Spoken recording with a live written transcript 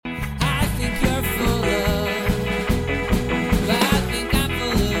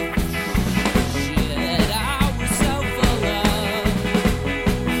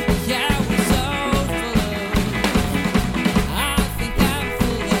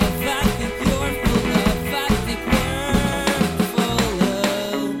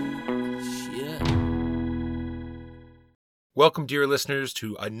Welcome, dear listeners,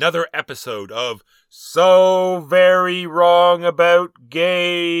 to another episode of So Very Wrong About Games.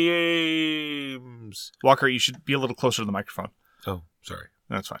 Walker, you should be a little closer to the microphone. Oh, sorry.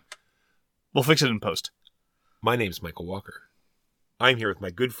 That's fine. We'll fix it in post. My name's Michael Walker. I'm here with my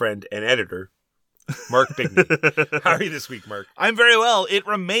good friend and editor, Mark Bigney. How are you this week, Mark? I'm very well. It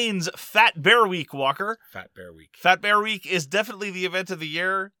remains Fat Bear Week, Walker. Fat Bear Week. Fat Bear Week is definitely the event of the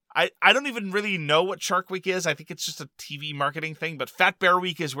year. I don't even really know what Shark Week is. I think it's just a TV marketing thing, but Fat Bear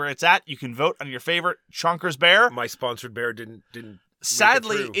Week is where it's at. You can vote on your favorite Chonkers bear. My sponsored bear didn't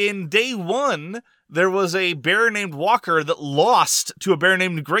Sadly, in day one, there was a bear named Walker that lost to a bear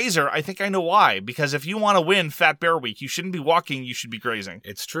named Grazer. I think I know why. Because if you want to win Fat Bear Week, you shouldn't be walking, you should be grazing.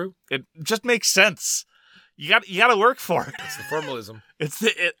 It's true. It just makes sense. You got to work for it. It's the formalism.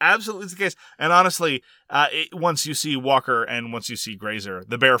 It absolutely is the case. And honestly, once you see Walker and once you see Grazer,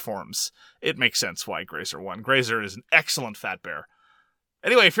 the bear forms, it makes sense why Grazer won. Grazer is an excellent fat bear.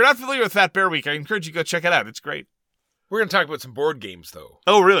 Anyway, if you're not familiar with Fat Bear Week, I encourage you to go check it out. It's great. We're going to talk about some board games, though.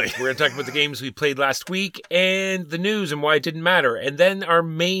 Oh, really? We're going to talk about the games we played last week and the news and why it didn't matter. And then our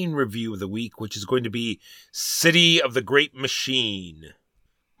main review of the week, which is going to be City of the Great Machine.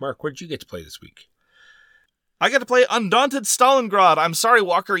 Mark, what did you get to play this week? I got to play Undaunted Stalingrad. I'm sorry,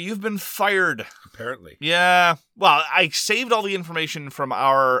 Walker, you've been fired. Apparently. Yeah. Well, I saved all the information from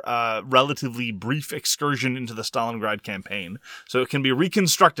our relatively brief excursion into the Stalingrad campaign, so it can be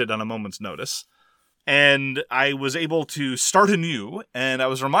reconstructed on a moment's notice. And I was able to start anew, and I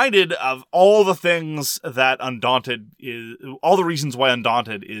was reminded of all the things that Undaunted is, all the reasons why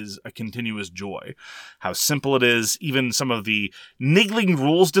Undaunted is a continuous joy. How simple it is, even some of the niggling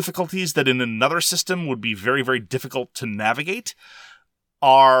rules difficulties that in another system would be very, very difficult to navigate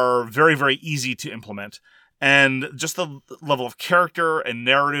are very, very easy to implement. And just the level of character and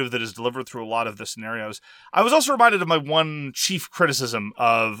narrative that is delivered through a lot of the scenarios. I was also reminded of my one chief criticism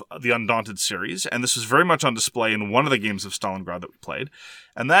of the Undaunted series, and this was very much on display in one of the games of Stalingrad that we played,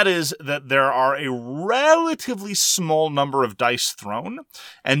 and that is that there are a relatively small number of dice thrown,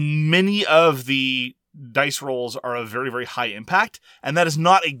 and many of the dice rolls are of very, very high impact, and that is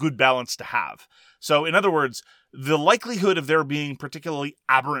not a good balance to have. So, in other words, the likelihood of there being particularly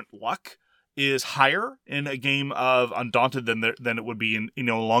aberrant luck is higher in a game of Undaunted than it would be in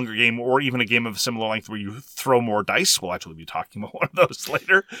a longer game or even a game of similar length where you throw more dice. We'll actually be talking about one of those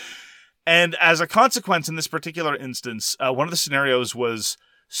later. And as a consequence, in this particular instance, one of the scenarios was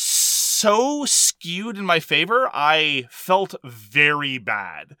so skewed in my favor, I felt very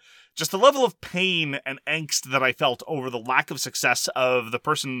bad. Just the level of pain and angst that I felt over the lack of success of the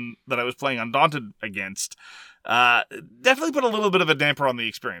person that I was playing Undaunted against definitely put a little bit of a damper on the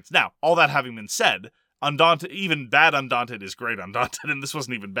experience. Now, all that having been said, Undaunted, even bad Undaunted is great Undaunted, and this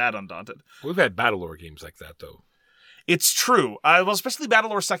wasn't even bad Undaunted. We've had Battlelore games like that, though. It's true. Well, especially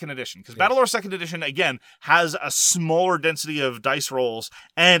Battlelore 2nd Edition, because Battlelore 2nd Edition, again, has a smaller density of dice rolls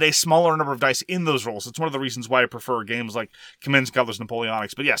and a smaller number of dice in those rolls. It's one of the reasons why I prefer games like Commands and Colors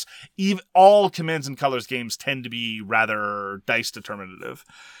Napoleonics. But yes, all Commands and Colors games tend to be rather dice determinative.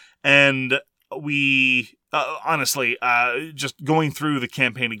 And we, honestly, just going through the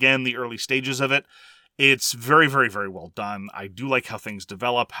campaign again, the early stages of it, it's very, very, very well done. I do like how things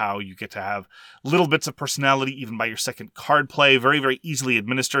develop, how you get to have little bits of personality even by your second card play, very, very easily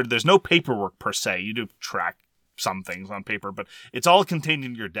administered. There's no paperwork per se. You do track some things on paper, but it's all contained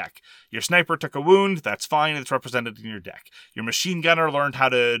in your deck. Your sniper took a wound, that's fine, it's represented in your deck. Your machine gunner learned how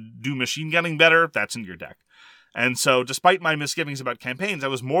to do machine gunning better, that's in your deck. And so, despite my misgivings about campaigns, I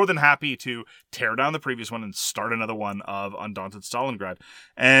was more than happy to tear down the previous one and start another one of Undaunted Stalingrad.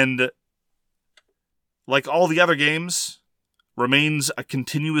 And like all the other games, remains a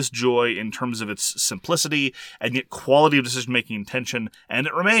continuous joy in terms of its simplicity and yet quality of decision-making and tension, and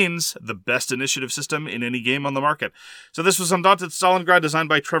it remains the best initiative system in any game on the market. So this was Undaunted Stalingrad, designed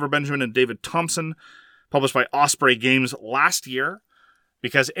by Trevor Benjamin and David Thompson, published by Osprey Games last year.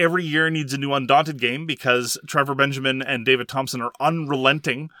 Because every year needs a new Undaunted game, because Trevor Benjamin and David Thompson are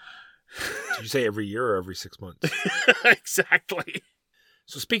unrelenting. Did you say every year or every 6 months? Exactly.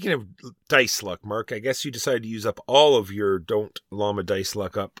 So speaking of dice luck, Mark, I guess you decided to use up all of your Don't Llama dice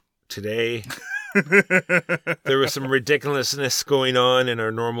luck up today. There was some ridiculousness going on in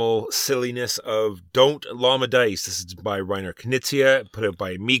our normal silliness of Don't Llama Dice. This is by Reiner Knizia, put out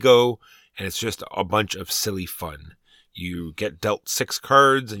by Amigo, and it's just a bunch of silly fun. You get dealt 6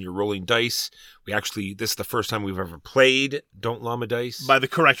 cards and you're rolling dice. This is the first time we've ever played Don't Llama Dice. By the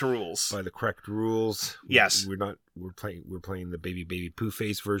correct rules. By the correct rules. Yes. We're playing the Baby Pooh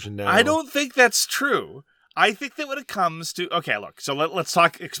Face version now. I don't think that's true. I think that when it comes to... Okay, look, so let's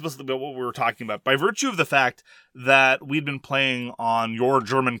talk explicitly about what we were talking about. By virtue of the fact that we'd been playing on your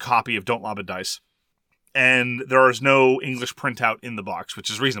German copy of Don't Lob a Dice, and there is no English printout in the box, which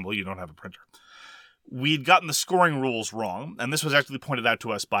is reasonable, you don't have a printer. We'd gotten the scoring rules wrong, and this was actually pointed out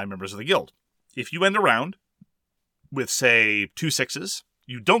to us by members of the guild. If you end a round with, say, 2 6s,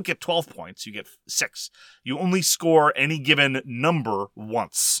 you don't get 12 points, you get 6. You only score any given number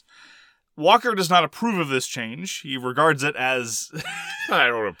once. Walker does not approve of this change. He regards it as... I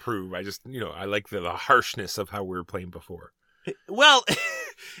don't approve. I just, I like the harshness of how we were playing before. Well,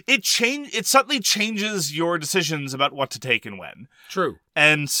 it suddenly changes your decisions about what to take and when. True.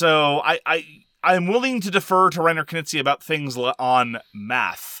 And so I'm willing to defer to Reiner Knizia about things on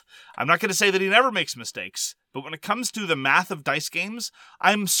math. I'm not going to say that he never makes mistakes, but when it comes to the math of dice games,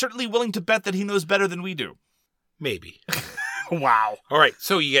 I'm certainly willing to bet that he knows better than we do. Maybe. Wow. All right,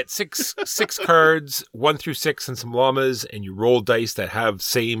 so you get six cards, 1 through 6 and some llamas, and you roll dice that have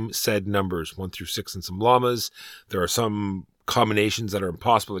same said numbers, 1 through 6 and some llamas. There are some combinations that are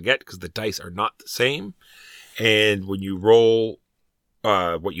impossible to get because the dice are not the same. And when you roll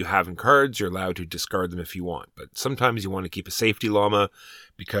what you have in cards, you're allowed to discard them if you want. But sometimes you want to keep a safety llama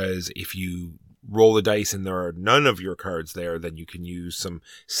because if you roll the dice and there are none of your cards there, then you can use some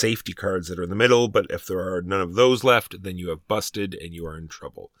safety cards that are in the middle. But if there are none of those left, then you have busted and you are in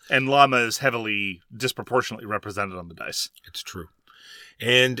trouble. And llama is heavily disproportionately represented on the dice. It's true.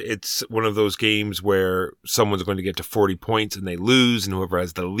 And it's one of those games where someone's going to get to 40 points and they lose, and whoever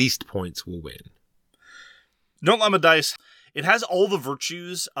has the least points will win. Don't Llama Dice. It has all the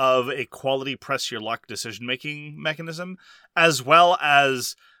virtues of a quality press your luck decision-making mechanism, as well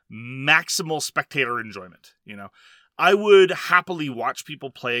as maximal spectator enjoyment. I would happily watch people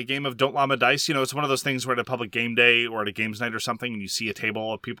play a game of Don't Llama Dice. It's one of those things where at a public game day or at a games night or something, and you see a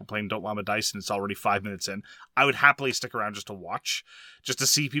table of people playing Don't Llama Dice and it's already 5 minutes in. I would happily stick around just to watch, just to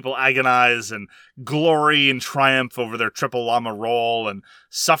see people agonize and glory and triumph over their triple llama roll and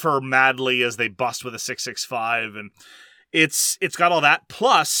suffer madly as they bust with a 665. And it's got all that.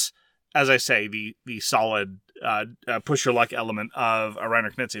 Plus, as I say, the solid push your luck element of a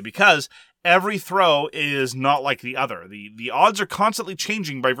Reiner Knizia, because every throw is not like the other. The odds are constantly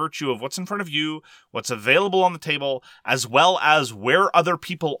changing by virtue of what's in front of you, what's available on the table, as well as where other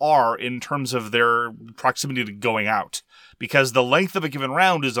people are in terms of their proximity to going out. Because the length of a given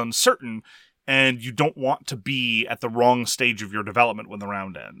round is uncertain, and you don't want to be at the wrong stage of your development when the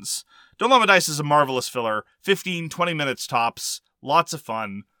round ends. Don't Llama Dice is a marvelous filler. 15, 20 minutes tops. Lots of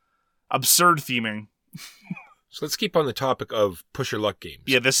fun. Absurd theming. So let's keep on the topic of push your luck games.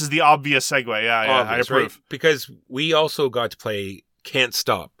 Yeah, this is the obvious segue. Yeah, Obvious, I approve. Right? Because we also got to play Can't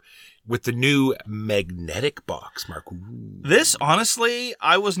Stop with the new magnetic box, Mark. Ooh. This, honestly,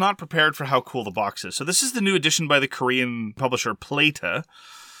 I was not prepared for how cool the box is. So this is the new edition by the Korean publisher Plata.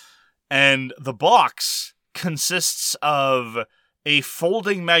 And the box consists of a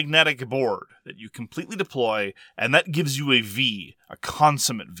folding magnetic board that you completely deploy, and that gives you a V, a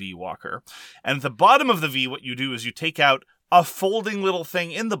consummate V, Walker. And at the bottom of the V, what you do is you take out a folding little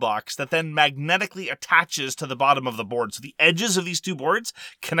thing in the box that then magnetically attaches to the bottom of the board. So the edges of these two boards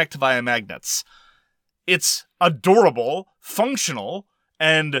connect via magnets. It's adorable, functional,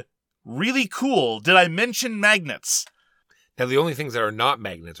 and really cool. Did I mention magnets? Now, the only things that are not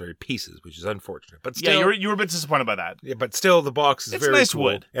magnets are pieces, which is unfortunate. But still, yeah, you were a bit disappointed by that. Yeah, but still, the box is very nice cool.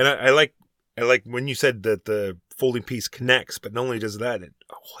 wood. And I like when you said that the folding piece connects, but not only does that, it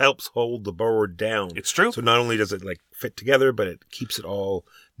helps hold the board down. It's true. So not only does it fit together, but it keeps it all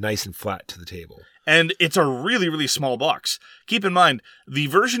nice and flat to the table. And it's a really, really small box. Keep in mind, the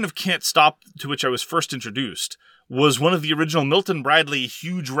version of Can't Stop to which I was first introduced was one of the original Milton Bradley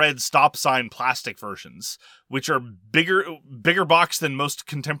huge red stop sign plastic versions, which are bigger box than most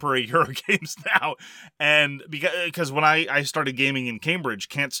contemporary Euro games now. And because when I started gaming in Cambridge,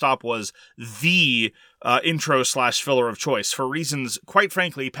 Can't Stop was the intro/filler of choice for reasons, quite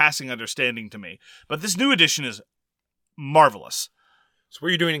frankly, passing understanding to me. But this new edition is marvelous. So what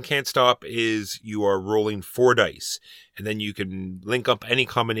you're doing in Can't Stop is you are rolling 4 dice, and then you can link up any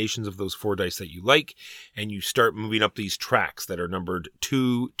combinations of those 4 dice that you like, and you start moving up these tracks that are numbered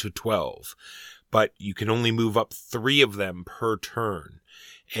 2 to 12. But you can only move up 3 of them per turn.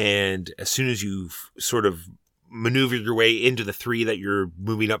 And as soon as you've sort of maneuvered your way into the 3 that you're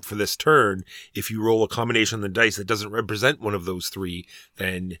moving up for this turn, if you roll a combination on the dice that doesn't represent one of those 3,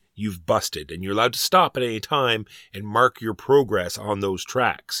 then you've busted. And you're allowed to stop at any time and mark your progress on those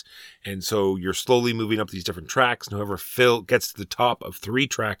tracks. And so you're slowly moving up these different tracks, and whoever gets to the top of 3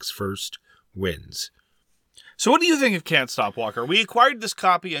 tracks first wins. So what do you think of Can't Stop, Walker? We acquired this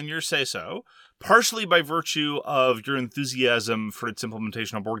copy on your say-so, partially by virtue of your enthusiasm for its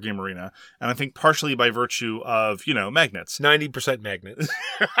implementation on Board Game Arena, and I think partially by virtue of, magnets. 90% magnets.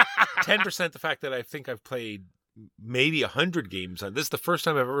 10% the fact that I think I've played maybe 100 games on this. Is the first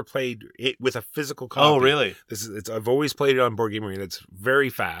time I've ever played it with a physical copy. Oh, really? I've always played it on Board Game Arena. It's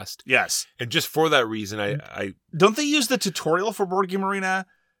very fast. Yes. And just for that reason, I don't they use the tutorial for Board Game Arena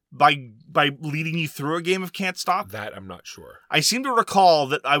by leading you through a game of Can't Stop? That I'm not sure. I seem to recall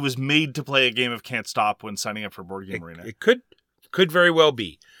that I was made to play a game of Can't Stop when signing up for Board Game Arena. It could very well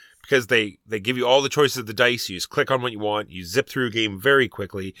be, because they give you all the choices of the dice. You just click on what you want. You zip through a game very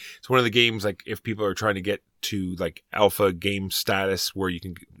quickly. It's one of the games, like, if people are trying to get to like alpha game status where you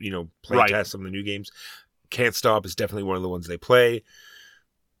can play test some of the new games, Can't Stop is definitely one of the ones they play.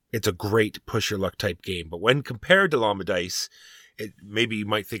 It's a great push your luck type game, but when compared to Llama Dice, maybe you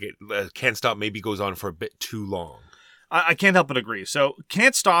might think Can't Stop maybe goes on for a bit too long. I can't help but agree. So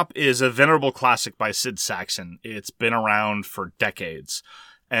Can't Stop is a venerable classic by Sid Sackson. It's been around for decades,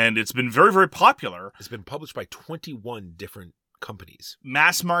 and it's been very, very popular. It's been published by 21 different companies.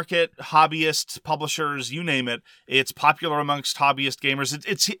 Mass market, hobbyists, publishers, you name it. It's popular amongst hobbyist gamers.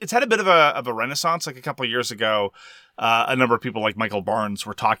 It's had a bit of a renaissance. Like a couple of years ago, a number of people like Michael Barnes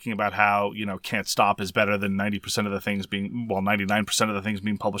were talking about how, Can't Stop is better than 99% of the things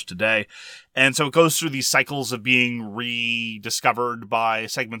being published today. And so it goes through these cycles of being rediscovered by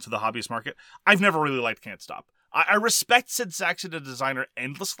segments of the hobbyist market. I've never really liked Can't Stop. I respect Sid Sackson, a designer,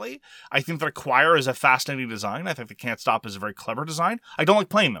 endlessly. I think that Acquire is a fascinating design. I think that Can't Stop is a very clever design. I don't like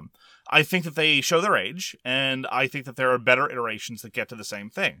playing them. I think that they show their age, and I think that there are better iterations that get to the same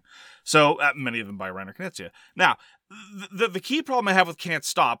thing. So, many of them by Reiner Knizia. Now, the key problem I have with Can't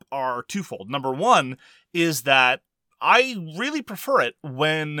Stop are twofold. Number one is that I really prefer it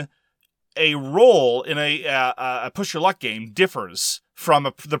when a roll in a push your luck game differs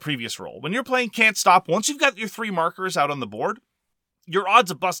from the previous roll. When you're playing Can't Stop, once you've got your 3 markers out on the board, your odds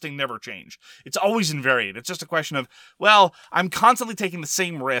of busting never change. It's always invariant. It's just a question of, well, I'm constantly taking the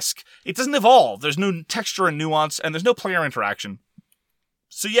same risk. It doesn't evolve. There's no texture and nuance, and there's no player interaction.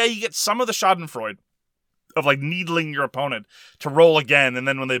 So yeah, you get some of the schadenfreude of like needling your opponent to roll again, and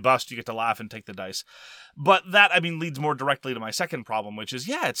then when they bust, you get to laugh and take the dice. But that, leads more directly to my second problem, which is,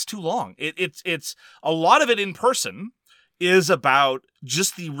 it's too long. It's a lot of it in person is about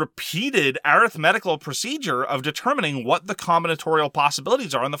just the repeated arithmetical procedure of determining what the combinatorial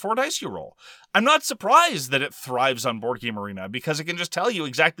possibilities are on the 4 dice you roll. I'm not surprised that it thrives on Board Game Arena, because it can just tell you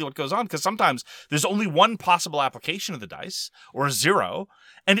exactly what goes on, because sometimes there's only one possible application of the dice, or 0,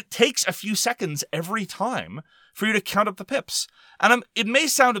 and it takes a few seconds every time for you to count up the pips. And it may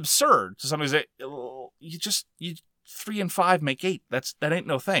sound absurd to somebody say, you 3 and 5 make 8. That ain't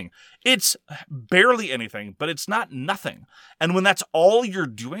no thing. It's barely anything, but it's not nothing. And when that's all you're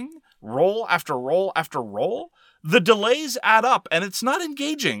doing, roll after roll after roll, the delays add up, and it's not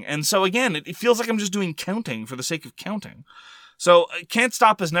engaging. And so again, it feels like I'm just doing counting for the sake of counting. So Can't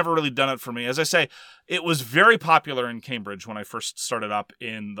Stop has never really done it for me. As I say, it was very popular in Cambridge when I first started up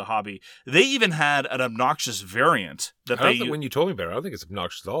in the hobby. They even had an obnoxious variant that when you told me about it, I don't think it's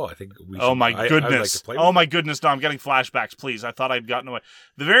obnoxious at all. I think we should, Oh my goodness. I'd like to play with oh my goodness, no, I'm getting flashbacks, please. I thought I'd gotten away.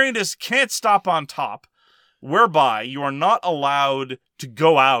 The variant is Can't Stop on top, whereby you are not allowed to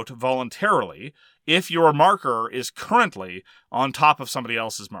go out voluntarily if your marker is currently on top of somebody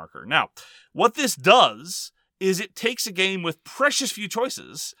else's marker. Now, what this does is it takes a game with precious few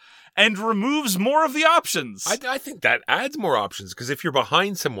choices and removes more of the options. I think that adds more options, because if you're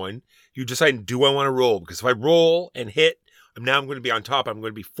behind someone, you decide, do I want to roll? Because if I roll and hit, I'm going to be on top. I'm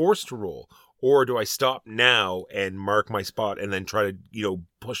going to be forced to roll. Or do I stop now and mark my spot and then try to,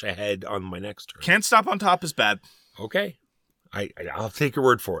 push ahead on my next turn? Can't Stop on top is bad. Okay. I'll take your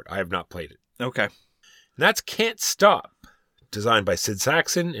word for it. I have not played it. Okay. And that's Can't Stop, designed by Sid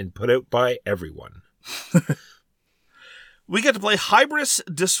Sackson and put out by everyone. We get to play Hybris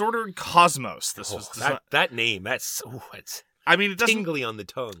Disordered Cosmos. This was that name. It's it doesn't tingly on the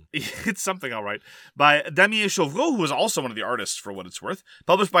tongue. It's something, all right. By Damien Chevreau, who is also one of the artists, for what it's worth.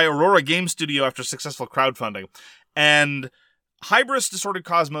 Published by Aurora Game Studio after successful crowdfunding. And Hybris Disordered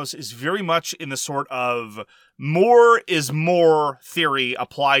Cosmos is very much in the sort of more is more theory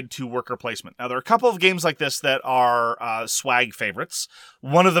applied to worker placement. Now, there are a couple of games like this that are swag favorites.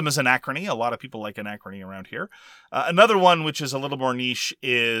 One of them is Anachrony. A lot of people like Anachrony around here. Another one, which is a little more niche,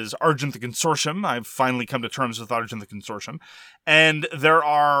 is Argent the Consortium. I've finally come to terms with Argent the Consortium. And there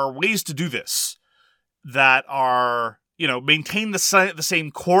are ways to do this that are, maintain the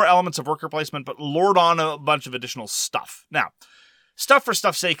same core elements of worker placement, but lord on a bunch of additional stuff. Now, stuff for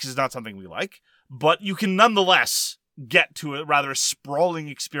stuff's sake is not something we like, but you can nonetheless get to a rather sprawling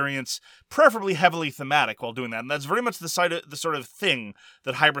experience, preferably heavily thematic while doing that. And that's very much the sort of thing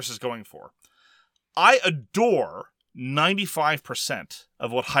that Hybris is going for. I adore 95%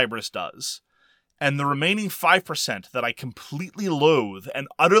 of what Hybris does. And the remaining 5% that I completely loathe and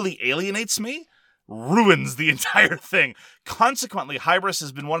utterly alienates me ruins the entire thing. Consequently, Hybris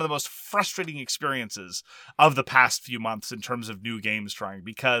has been one of the most frustrating experiences of the past few months in terms of new games trying,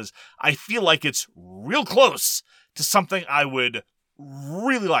 because I feel like it's real close to something I would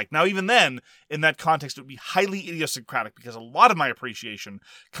really like. Now, even then, in that context, it would be highly idiosyncratic because a lot of my appreciation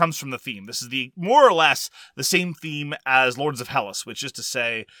comes from the theme. This is more or less the same theme as Lords of Hellas, which is to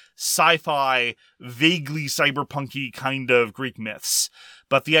say sci-fi, vaguely cyberpunky kind of Greek myths.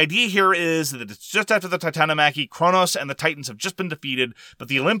 But the idea here is that it's just after the Titanomachy, Kronos and the Titans have just been defeated, but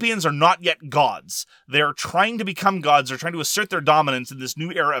the Olympians are not yet gods. They're trying to become gods. They're trying to assert their dominance in this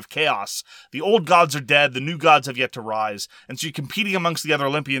new era of chaos. The old gods are dead. The new gods have yet to rise. And so you're competing amongst the other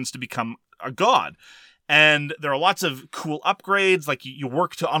Olympians to become a god. And there are lots of cool upgrades, like you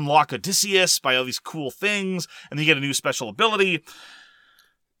work to unlock Odysseus by all these cool things, and then you get a new special ability.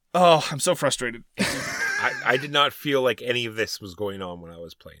 Oh, I'm so frustrated. I did not feel like any of this was going on when I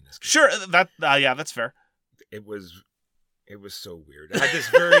was playing this game. Sure, yeah, that's fair. It was so weird. It had this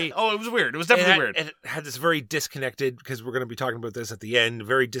very... it was weird. It was definitely weird. It had this very disconnected, because we're going to be talking about this at the end,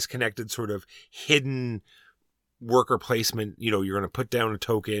 very disconnected sort of hidden worker placement. You know, you're going to put down a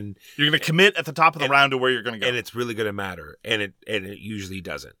token. You're going to commit at the top of the round to where you're going to go. And it's really going to matter. And it usually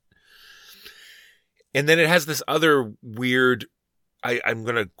doesn't. And then it has this other weird... I'm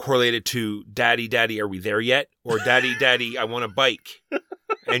going to correlate it to Daddy, Daddy, are we there yet? Or Daddy, Daddy, I want a bike.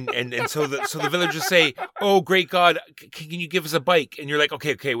 And so the villagers say, oh, great God, can you give us a bike? And you're like,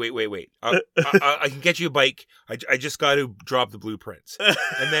 okay, wait. I can get you a bike. I just got to drop the blueprints.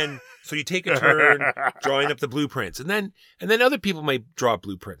 And then, so you take a turn drawing up the blueprints. And then other people might draw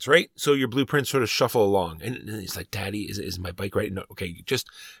blueprints, right? So your blueprints sort of shuffle along. And it's like, Daddy, is my bike ready? No, okay,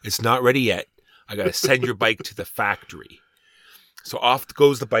 it's not ready yet. I got to send your bike to the factory. So off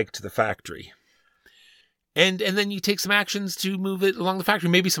goes the bike to the factory. And then you take some actions to move it along the factory.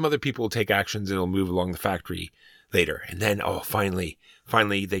 Maybe some other people will take actions and it'll move along the factory later. And then, finally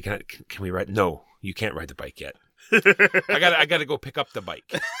they can we ride? No, you can't ride the bike yet. I got to go pick up the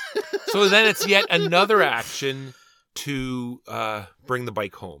bike. So then it's yet another action to bring the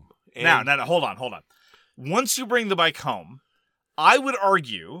bike home. And now, hold on. Once you bring the bike home, I would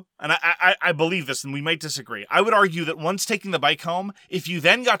argue, and I believe this, and we might disagree, I would argue that once taking the bike home, if you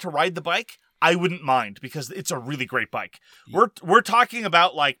then got to ride the bike, I wouldn't mind, because it's a really great bike. Yeah. We're talking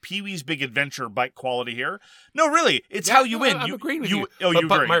about like Pee-wee's Big Adventure bike quality here. No, really, it's how you win. I'm agreeing with you. Oh, you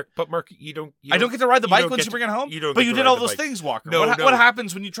agree. Mark, you don't. I don't get to ride the bike once you bring it home. But you did all those things, Walker. No, what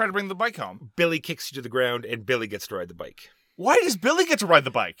happens when you try to bring the bike home? Billy kicks you to the ground, and Billy gets to ride the bike. Why does Billy get to ride the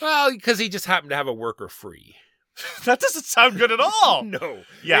bike? Well, because he just happened to have a worker free. That doesn't sound good at all. No,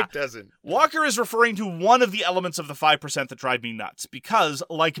 yeah. It doesn't. Walker is referring to one of the elements of the 5% that drive me nuts, because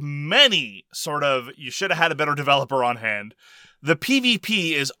like many sort of, you should have had a better developer on hand, the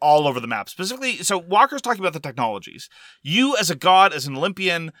PvP is all over the map. Specifically, so Walker's talking about the technologies. You as a god, as an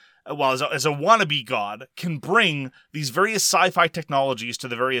Olympian, as a wannabe god, can bring these various sci-fi technologies to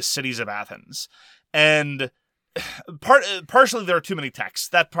the various cities of Athens. And partially there are too many texts.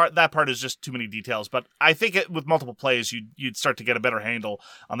 That part is just too many details, but I think with multiple plays you'd start to get a better handle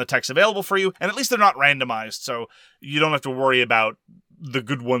on the texts available for you, and at least they're not randomized, so you don't have to worry about the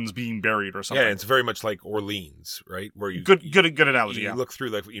good ones being buried or something. Yeah, it's very much like Orleans, right? Where you good analogy. You look through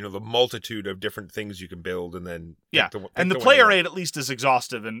the multitude of different things you can build, and then the player aid at least is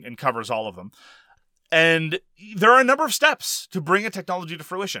exhaustive and covers all of them. And there are a number of steps to bring a technology to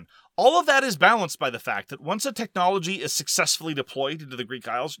fruition. All of that is balanced by the fact that once a technology is successfully deployed into the Greek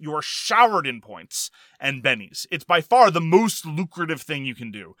Isles, you are showered in points and bennies. It's by far the most lucrative thing you can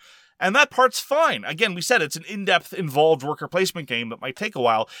do. And that part's fine. Again, we said it's an in-depth, involved worker placement game that might take a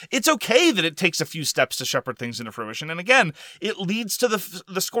while. It's okay that it takes a few steps to shepherd things into fruition. And again, it leads to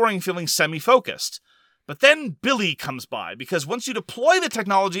the scoring feeling semi-focused. But then Billy comes by, because once you deploy the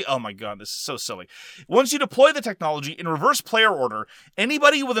technology, oh my god, this is so silly. Once you deploy the technology in reverse player order,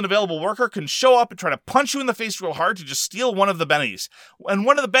 anybody with an available worker can show up and try to punch you in the face real hard to just steal one of the bennies. And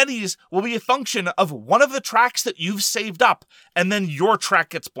one of the bennies will be a function of one of the tracks that you've saved up, and then your track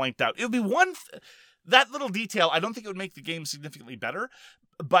gets blanked out. It would be that little detail. I don't think it would make the game significantly better,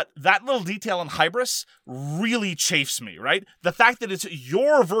 but that little detail in Hybris really chafes me, right? The fact that it's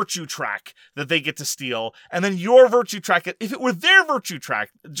your virtue track that they get to steal, and then your virtue track, if it were their virtue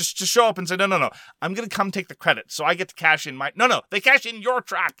track, just to show up and say, no, I'm going to come take the credit, so I get to cash in my... No, they cash in your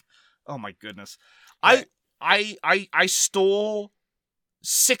track. Oh my goodness. Yeah. I stole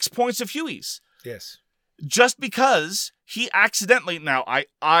 6 points of Huey's. Yes. Just because he accidentally, now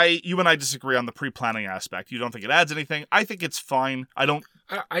you and I disagree on the pre-planning aspect. You don't think it adds anything. I think it's fine. I don't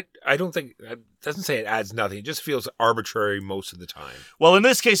think it doesn't say it adds nothing. It just feels arbitrary most of the time. Well, in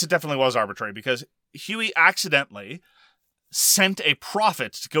this case, it definitely was arbitrary because Huey accidentally sent a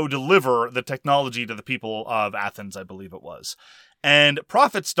prophet to go deliver the technology to the people of Athens, I believe it was. And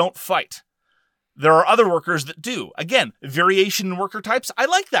prophets don't fight. There are other workers that do. Again, variation in worker types. I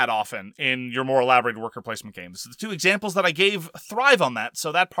like that often in your more elaborated worker placement games. The two examples that I gave thrive on that,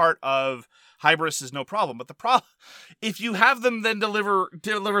 so that part of Hybris is no problem. But if you have them then deliver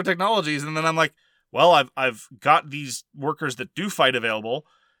technologies, and then I'm like, well, I've got these workers that do fight available,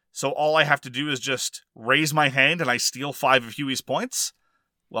 so all I have to do is just raise my hand and I steal 5 of Huey's points.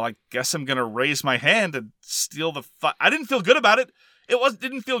 Well, I guess I'm gonna raise my hand and steal the. I didn't feel good about it.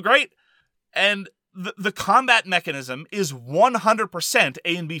 Didn't feel great. And the combat mechanism is 100%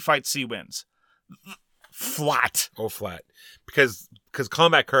 A and B fight, C wins. Flat. Oh, flat. Because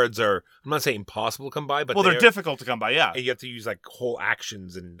combat cards are, I'm not saying impossible to come by, but they're difficult to come by, yeah. And you have to use like whole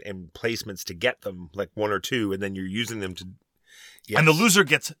actions and placements to get them, like 1 or 2, and then you're using them to. Yes. And the loser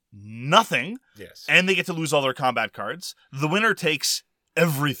gets nothing. Yes. And they get to lose all their combat cards. The winner takes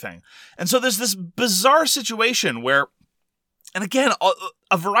everything. And so there's this bizarre situation where, and again,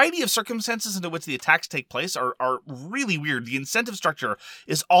 a variety of circumstances into which the attacks take place are really weird. The incentive structure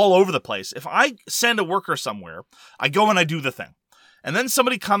is all over the place. If I send a worker somewhere, I go and I do the thing. And then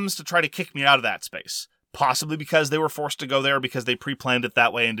somebody comes to try to kick me out of that space. Possibly because they were forced to go there because they pre-planned it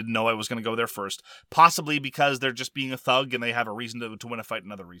that way and didn't know I was going to go there first. Possibly because they're just being a thug and they have a reason to win a fight,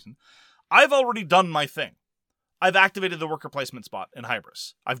 another reason. I've already done my thing. I've activated the worker placement spot in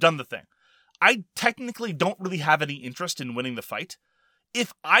Hybris. I've done the thing. I technically don't really have any interest in winning the fight.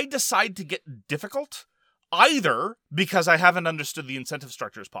 If I decide to get difficult, either because I haven't understood the incentive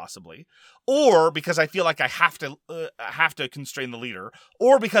structures possibly, or because I feel like I have to constrain the leader,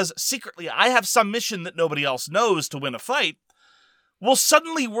 or because secretly I have some mission that nobody else knows to win a fight, well,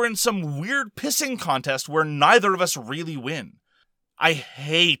 suddenly we're in some weird pissing contest where neither of us really win. I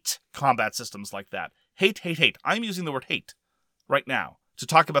hate combat systems like that. Hate. I'm using the word hate right now to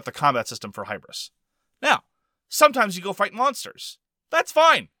talk about the combat system for Hybris. Now, sometimes you go fight monsters. That's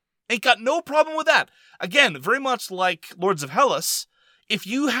fine. Ain't got no problem with that. Again, very much like Lords of Hellas, if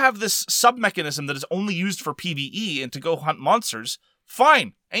you have this sub-mechanism that is only used for PvE and to go hunt monsters,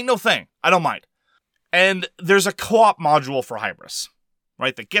 fine. Ain't no thing. I don't mind. And there's a co-op module for Hybris,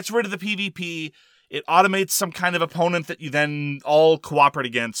 right, that gets rid of the PvP. It automates some kind of opponent that you then all cooperate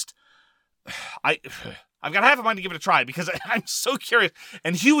against. I've got half a mind to give it a try because I'm so curious.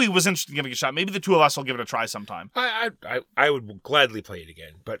 And Huey was interested in giving it a shot. Maybe the two of us will give it a try sometime. I would gladly play it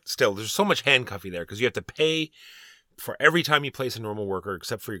again. But still, there's so much handcuffy there because you have to pay for every time you place a normal worker,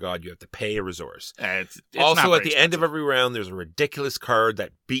 except for your god, you have to pay a resource. It's also, at the end of every round, there's a ridiculous card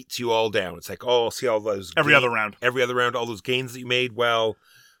that beats you all down. It's like, oh, see all those... Every other round, all those gains that you made, well...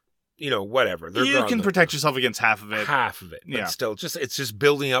 whatever. You can protect yourself against half of it. But still, it's just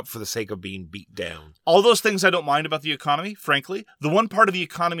building up for the sake of being beat down. All those things I don't mind about the economy, frankly. The one part of the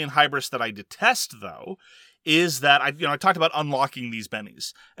economy in Hybris that I detest, though, is that I talked about unlocking these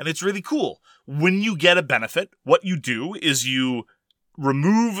bennies. And it's really cool. When you get a benefit, what you do is you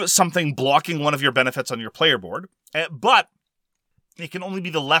remove something blocking one of your benefits on your player board, but it can only be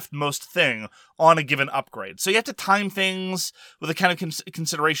the leftmost thing on a given upgrade. So you have to time things with a kind of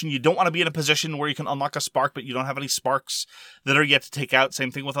consideration. You don't want to be in a position where you can unlock a spark, but you don't have any sparks that are yet to take out. Same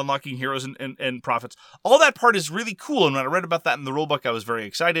thing with unlocking heroes and prophets. All that part is really cool, and when I read about that in the rulebook, I was very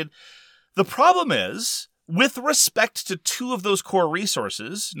excited. The problem is, with respect to two of those core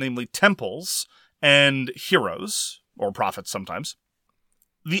resources, namely temples and heroes, or prophets sometimes,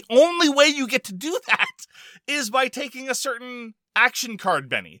 the only way you get to do that is by taking a certain action card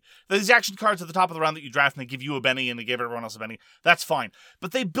Benny. These action cards at the top of the round that you draft and they give you a Benny and they give everyone else a Benny. That's fine.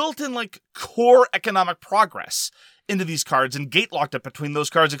 But they built in like core economic progress into these cards and gate locked it between those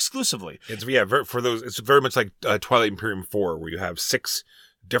cards exclusively. It's very much like Twilight Imperium 4 where you have 6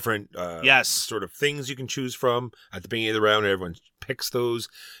 different sort of things you can choose from at the beginning of the round, and everyone picks those,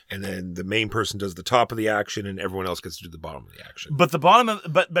 and then the main person does the top of the action and everyone else gets to do the bottom of the action. But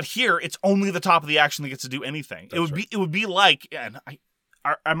but here it's only the top of the action that gets to do anything. It would be like, and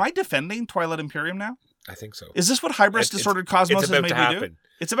am I defending Twilight Imperium now? I think so. Is this what Hybris Disordered Cosmos has made me do?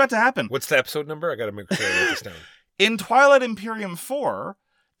 It's about to happen. What's the episode number? I got to make sure I write this down. In Twilight Imperium 4,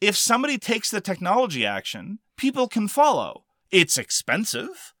 if somebody takes the technology action, people can follow. It's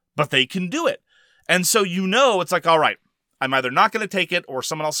expensive, but they can do it. And so it's like, all right, I'm either not going to take it or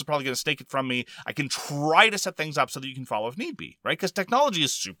someone else is probably going to stake it from me. I can try to set things up so that you can follow if need be, right? Because technology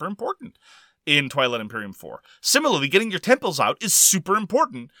is super important in Twilight Imperium 4. Similarly, getting your temples out is super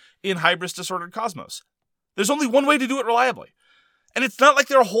important in Hybris Disordered Cosmos. There's only one way to do it reliably. And it's not like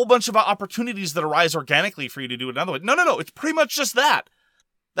there are a whole bunch of opportunities that arise organically for you to do it another way. No. It's pretty much just that.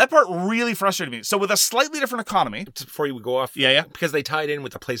 That part really frustrated me. So with a slightly different economy... Before you go off... Yeah. Because they tied in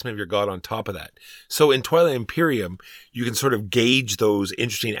with the placement of your god on top of that. So in Twilight Imperium, you can sort of gauge those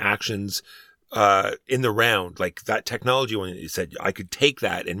interesting actions in the round. Like that technology one, you said, I could take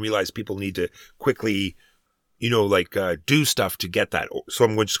that and realize people need to quickly... do stuff to get that. So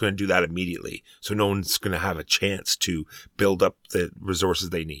I'm just going to do that immediately. So no one's going to have a chance to build up the resources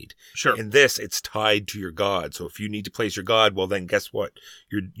they need. Sure. In this, it's tied to your god. So if you need to place your god, well, then guess what?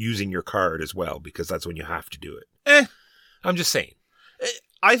 You're using your card as well, because that's when you have to do it. I'm just saying.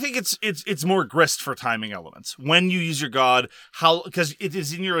 I think it's more grist for timing elements. When you use your god, because it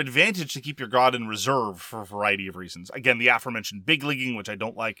is in your advantage to keep your god in reserve for a variety of reasons. Again, the aforementioned big leaguing, which I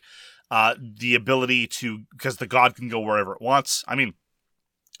don't like. The ability to, because the god can go wherever it wants. I mean,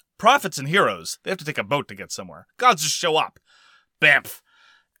 prophets and heroes, they have to take a boat to get somewhere. Gods just show up. Bamf.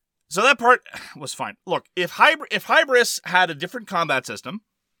 So that part was fine. Look, if Hybris had a different combat system,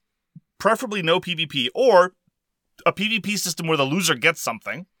 preferably no PvP, or a PvP system where the loser gets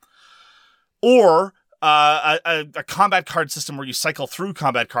something, or a combat card system where you cycle through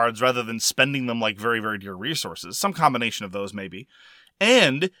combat cards rather than spending them like very, very dear resources, some combination of those maybe.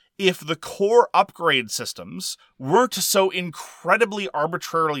 And if the core upgrade systems weren't so incredibly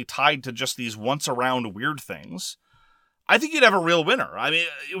arbitrarily tied to just these once-around weird things, I think you'd have a real winner. I mean,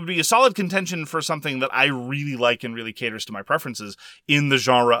 it would be a solid contention for something that I really like and really caters to my preferences in the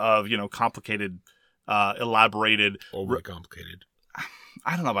genre of, complicated, elaborated... Overly complicated.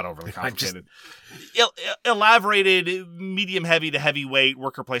 I don't know about overly complicated. Elaborated, medium-heavy to heavyweight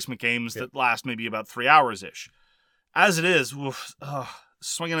worker placement games that last maybe about 3 hours-ish. As it is,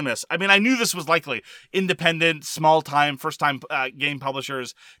 swing and a miss. I mean, I knew this was likely. Independent, small-time, first-time game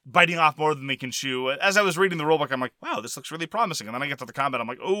publishers biting off more than they can chew. As I was reading the rulebook, I'm like, wow, this looks really promising. And then I get to the combat, I'm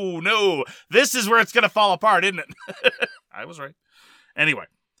like, oh, no, this is where it's going to fall apart, isn't it? I was right. Anyway,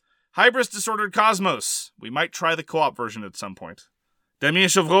 Hybris Disordered Cosmos. We might try the co-op version at some point. Damien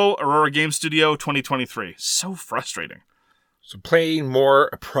Chevreau, Aurora Game Studio, 2023. So frustrating. So playing more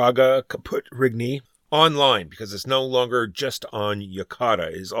Praga Kaput Rigny online, because it's no longer just on Yakata.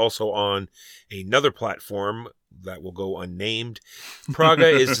 It is also on another platform that will go unnamed. Praga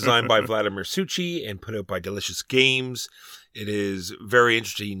is designed by Vladimir Suchi and put out by Delicious Games. It is very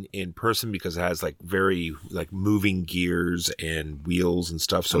interesting in person because it has very moving gears and wheels and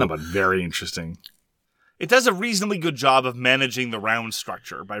stuff. So, but very interesting. It does a reasonably good job of managing the round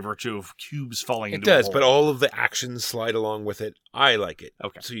structure by virtue of cubes falling into a hole. It does, but all of the actions slide along with it. I like it.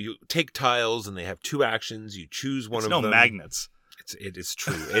 Okay. So you take tiles and they have 2 actions. You choose one of them. No magnets. It is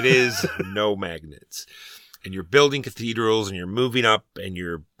true. It is no magnets. And you're building cathedrals and you're moving up and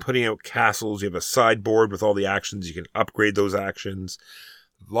you're putting out castles. You have a sideboard with all the actions. You can upgrade those actions.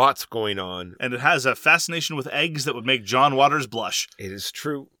 Lots going on. And it has a fascination with eggs that would make John Waters blush. It is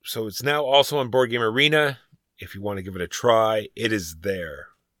true. So it's now also on Board Game Arena. If you want to give it a try, it is there.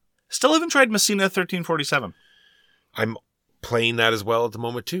 Still haven't tried Messina 1347. I'm playing that as well at the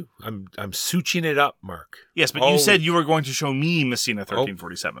moment too. I'm suching it up, Mark. Yes, but you said you were going to show me Messina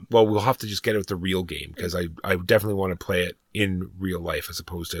 1347. Well, we'll have to just get it with the real game because I definitely want to play it in real life as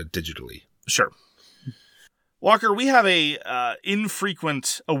opposed to digitally. Sure. Walker, we have a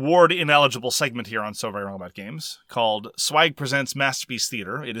infrequent award-ineligible segment here on So Very Wrong About Games called Swag Presents Masterpiece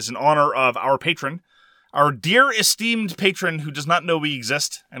Theater. It is in honor of our patron, our dear esteemed patron who does not know we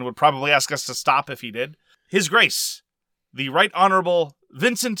exist and would probably ask us to stop if he did. His Grace, the Right Honorable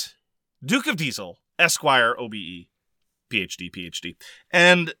Vincent, Duke of Diesel, Esquire, OBE, PhD.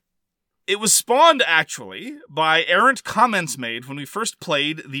 And it was spawned, actually, by errant comments made when we first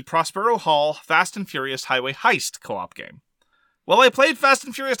played the Prospero Hall Fast and Furious Highway Heist co-op game. Well, I played Fast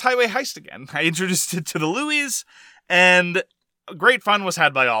and Furious Highway Heist again. I introduced it to the Louis, and great fun was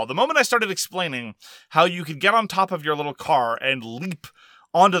had by all. The moment I started explaining how you could get on top of your little car and leap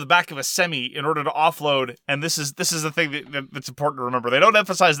onto the back of a semi in order to offload, and this is the thing that's important to remember. They don't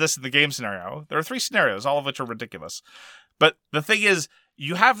emphasize this in the game scenario. There are 3 scenarios, all of which are ridiculous. But the thing is,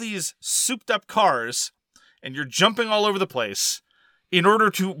 you have these souped-up cars, and you're jumping all over the place in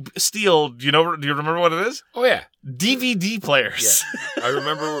order to steal. Do you remember what it is? Oh yeah, DVD players. Yeah. I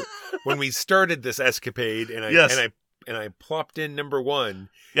remember when we started this escapade, and I plopped in number 1.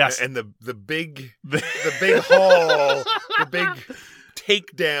 Yes, and the big hall, the big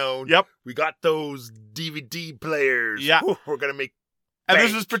takedown. Yep. We got those DVD players. Yeah. Ooh, we're going to make And bank.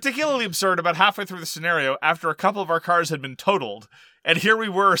 this was particularly absurd about halfway through the scenario after a couple of our cars had been totaled. And here we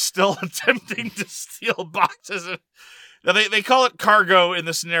were still attempting to steal boxes. Now, they call it cargo in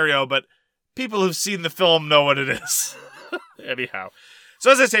the scenario, but people who've seen the film know what it is. Anyhow.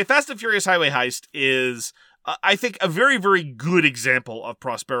 So as I say, Fast and Furious Highway Heist is, I think, a very, very good example of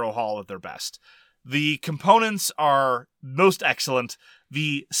Prospero Hall at their best. The components are most excellent.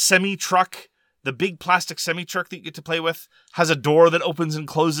 The semi-truck, the big plastic semi-truck that you get to play with, has a door that opens and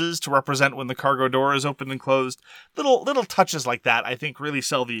closes to represent when the cargo door is opened and closed. Little touches like that, I think, really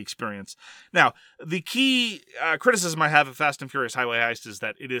sell the experience. Now, the key criticism I have of Fast and Furious Highway Heist is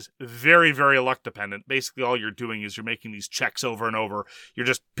that it is very, very luck dependent. Basically, all you're doing is you're making these checks over and over. You're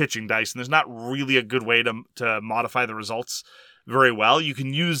just pitching dice, and there's not really a good way to modify the results very well. You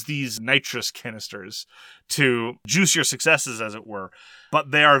can use these nitrous canisters to juice your successes, as it were,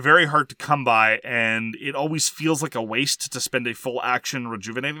 but they are very hard to come by, and it always feels like a waste to spend a full action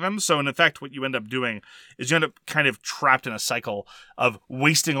rejuvenating them. So in effect, what you end up doing is you end up kind of trapped in a cycle of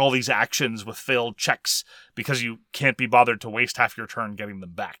wasting all these actions with failed checks because you can't be bothered to waste half your turn getting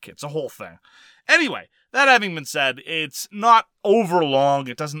them back. It's a whole thing. Anyway, that having been said, it's not over long,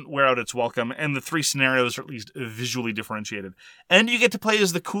 it doesn't wear out its welcome, and the three scenarios are at least visually differentiated. And you get to play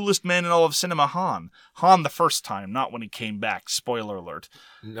as the coolest man in all of cinema, Han. Han the first time, not when he came back. Spoiler alert.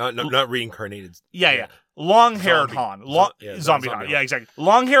 Not reincarnated. Yeah. Long-haired Zombie. Han. Zombie Han. Yeah, exactly.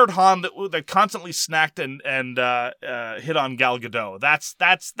 Long-haired Han that constantly snacked and hit on Gal Gadot. That's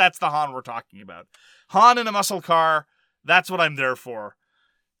the Han we're talking about. Han in a muscle car, that's what I'm there for.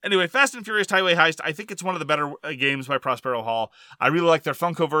 Anyway, Fast and Furious Highway Heist, I think it's one of the better games by Prospero Hall. I really like their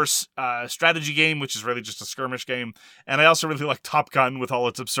Funkoverse strategy game, which is really just a skirmish game. And I also really like Top Gun with all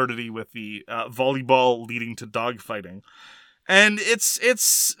its absurdity with the volleyball leading to dogfighting. And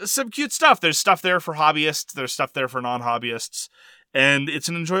it's some cute stuff. There's stuff there for hobbyists. There's stuff there for non-hobbyists. And it's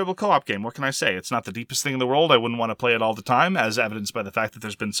an enjoyable co-op game. What can I say? It's not the deepest thing in the world. I wouldn't want to play it all the time, as evidenced by the fact that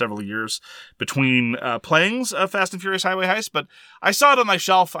there's been several years between playings of Fast and Furious Highway Heist. But I saw it on my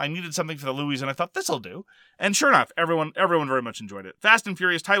shelf. I needed something for the Louis, and I thought, this'll do. And sure enough, everyone very much enjoyed it. Fast and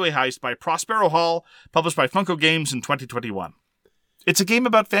Furious Highway Heist by Prospero Hall, published by Funko Games in 2021. It's a game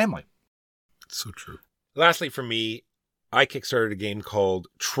about family. So true. Lastly, for me, I kickstarted a game called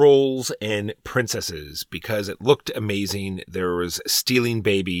Trolls and Princesses because it looked amazing. There was stealing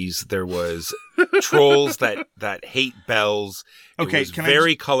babies. There was trolls that hate bells. It was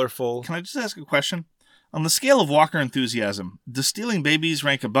very colorful. Can I just ask a question? On the scale of Walker enthusiasm, does stealing babies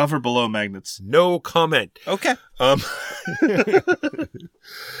rank above or below magnets? No comment. Okay.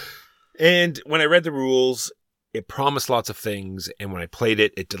 And when I read the rules, it promised lots of things. And when I played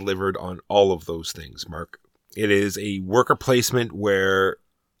it, it delivered on all of those things, Mark. It is a worker placement where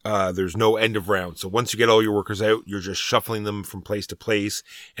there's no end of round. So once you get all your workers out, you're just shuffling them from place to place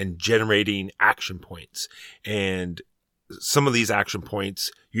and generating action points. And some of these action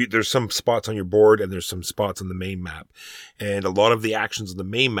points, there's some spots on your board and there's some spots on the main map. And a lot of the actions on the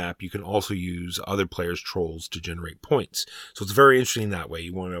main map, you can also use other players' trolls to generate points. So it's very interesting that way.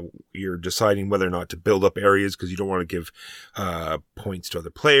 You're deciding whether or not to build up areas because you don't want to give points to other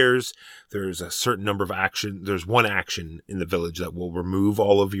players. There's a certain number of action. There's one action in the village that will remove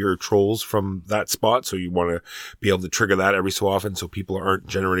all of your trolls from that spot. So you want to be able to trigger that every so often so people aren't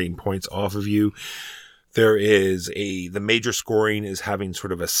generating points off of you. There is the major scoring is having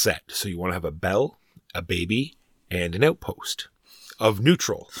sort of a set. So you want to have a bell, a baby, and an outpost of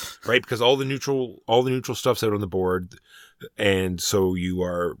neutral, right? Because all the neutral stuff's out on the board. And so you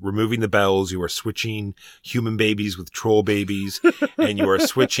are removing the bells, you are switching human babies with troll babies, and you are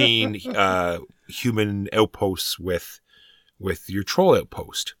switching human outposts with your troll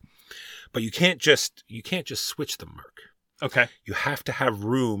outpost. But you can't just switch them, Mark. Okay. You have to have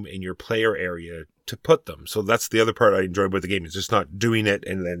room in your player area to put them. So that's the other part I enjoy about the game. It's just not doing it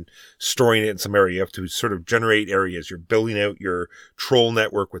and then storing it in some area. You have to sort of generate areas. You're building out your troll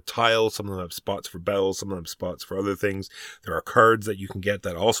network with tiles. Some of them have spots for bells. Some of them have spots for other things. There are cards that you can get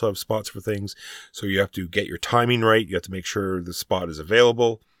that also have spots for things. So you have to get your timing right. You have to make sure the spot is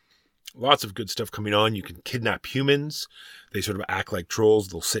available. Lots of good stuff coming on. You can kidnap humans. They sort of act like trolls.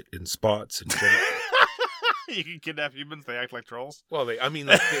 They'll sit in spots and You can kidnap humans. They act like trolls. Well,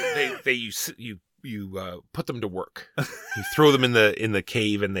 you put them to work. You throw them in the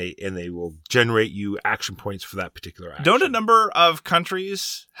cave, and they will generate you action points for that particular action. Don't a number of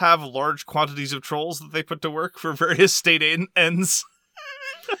countries have large quantities of trolls that they put to work for various state ends?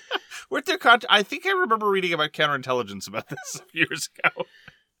 I think I remember reading about counterintelligence about this a few years ago.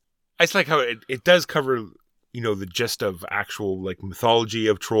 I just like how it does cover the gist of actual like mythology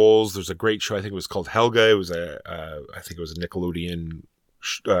of trolls. There's a great show. I think it was called Helga. It was I think it was a Nickelodeon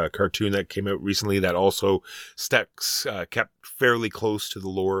cartoon that came out recently that also kept fairly close to the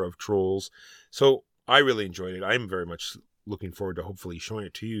lore of trolls. So I really enjoyed it. I'm very much looking forward to hopefully showing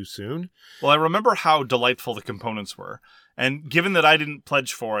it to you soon. Well, I remember how delightful the components were. And given that I didn't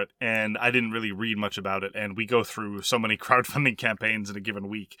pledge for it and I didn't really read much about it, and we go through so many crowdfunding campaigns in a given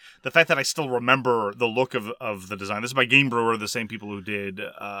week, the fact that I still remember the look of the design. This is by Game Brewer, the same people who did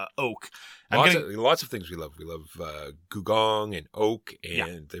Oak. Lots of things we love. We love Gugong and Oak,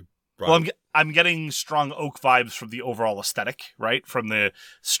 and I'm getting strong Oak vibes from the overall aesthetic, right? From the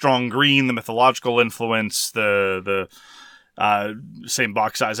strong green, the mythological influence, the same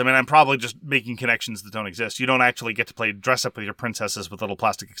box size. I mean, I'm probably just making connections that don't exist. You don't actually get to play dress up with your princesses with little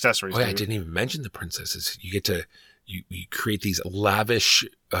plastic accessories. Oh, yeah, I didn't even mention the princesses. You get to you create these lavish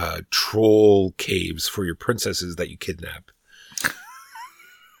troll caves for your princesses that you kidnap.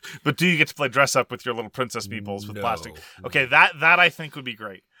 But do you get to play dress up with your little princess meeples with plastic? Okay, that I think would be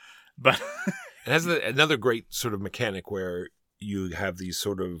great. But it has another great sort of mechanic where you have these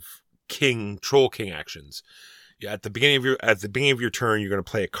sort of troll king actions. At the beginning of your turn, you're going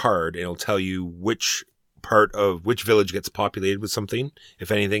to play a card, and it'll tell you which village gets populated with something,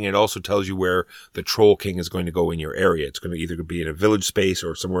 if anything. It also tells you where the Troll King is going to go in your area. It's going to either be in a village space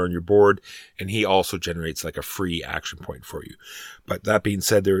or somewhere on your board, and he also generates like a free action point for you. But that being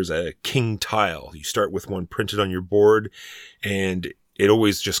said, there is a king tile. You start with one printed on your board, and it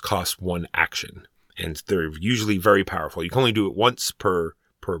always just costs one action, and they're usually very powerful. You can only do it once per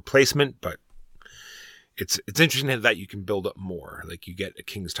placement, but it's interesting that you can build up more. Like you get a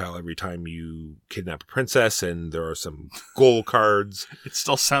king's tile every time you kidnap a princess, and there are some goal cards. It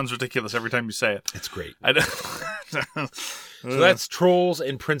still sounds ridiculous every time you say it. It's great. I know. So that's Trolls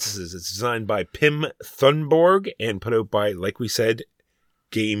and Princesses. It's designed by Pim Thunborg and put out by, like we said,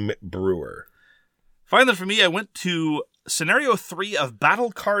 Game Brewer. Finally, for me, I went to Scenario 3 of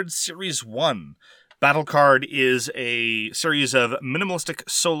Battle Card Series 1. Battle Card is a series of minimalistic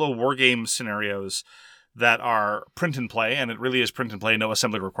solo wargame scenarios that are print and play, and it really is print and play, no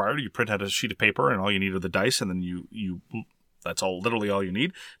assembly required. You print out a sheet of paper, and all you need are the dice, and then you that's literally all you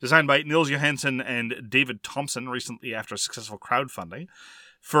need. Designed by Niels Johansson and David Thompson, recently after successful crowdfunding.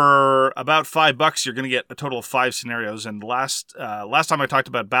 For about $5, you're going to get a total of 5 scenarios. And last time I talked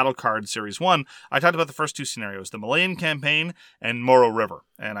about Battle Card Series 1, I talked about the first 2 scenarios, the Malayan Campaign and Morrow River.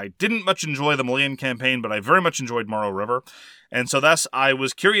 And I didn't much enjoy the Malayan Campaign, but I very much enjoyed Morrow River. And so thus, I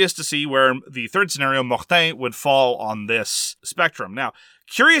was curious to see where the third scenario, Mortain, would fall on this spectrum. Now,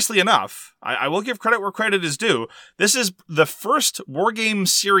 curiously enough, I will give credit where credit is due. This is the first wargame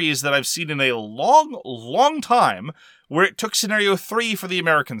series that I've seen in a long, long time where it took Scenario 3 for the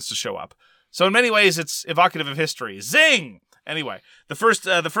Americans to show up. So in many ways, it's evocative of history. Zing! Anyway, the first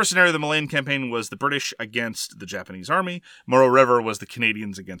scenario of the Malayan Campaign was the British against the Japanese army. Morrow River was the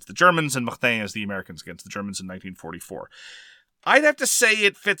Canadians against the Germans, and Mortain is the Americans against the Germans in 1944. I'd have to say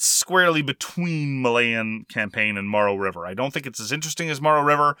it fits squarely between Malayan Campaign and Morrow River. I don't think it's as interesting as Morrow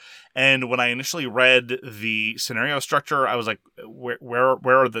River, and when I initially read the scenario structure, I was like, where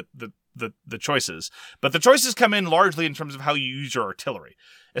are the choices? But the choices come in largely in terms of how you use your artillery.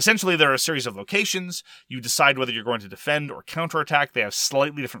 Essentially, there are a series of locations. You decide whether you're going to defend or counterattack. They have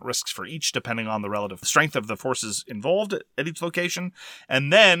slightly different risks for each, depending on the relative strength of the forces involved at each location.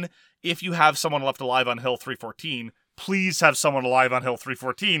 And then, if you have someone left alive on Hill 314, please have someone alive on Hill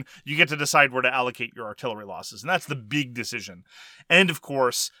 314. You get to decide where to allocate your artillery losses. And that's the big decision. And of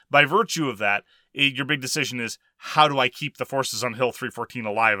course, by virtue of that, your big decision is, how do I keep the forces on Hill 314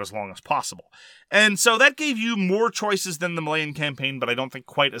 alive as long as possible? And so that gave you more choices than the Malayan Campaign, but I don't think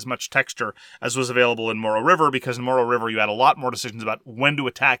quite as much texture as was available in Morrow River, because in Morrow River you had a lot more decisions about when to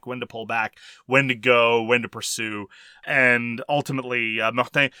attack, when to pull back, when to go, when to pursue. And ultimately,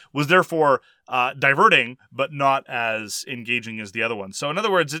 Mortain was therefore diverting, but not as engaging as the other ones. So in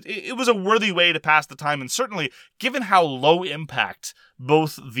other words, it was a worthy way to pass the time, and certainly, given how low impact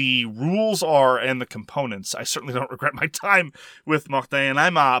both the rules are and the components, I certainly don't regret my time with Mortain, and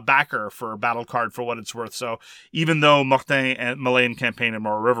I'm a backer for Battle Card for what it's worth. So even though Mortain and Malayan Campaign and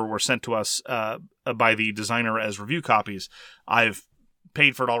Morrow River were sent to us by the designer as review copies, I've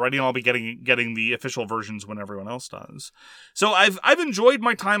paid for it already, and I'll be getting the official versions when everyone else does. So I've enjoyed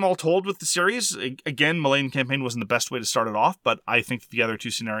my time all told with the series. Again, Malayan Campaign wasn't the best way to start it off, but I think the other 2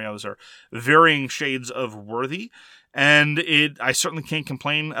 scenarios are varying shades of worthy. And I certainly can't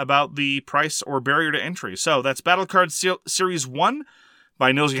complain about the price or barrier to entry. So that's Battle Card Series 1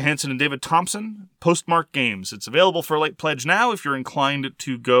 by Niels Johansson and David Thompson, Postmark Games. It's available for a late pledge now if you're inclined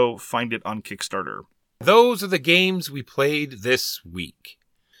to go find it on Kickstarter. Those are the games we played this week.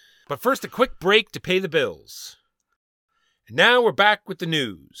 But first, a quick break to pay the bills. And now we're back with the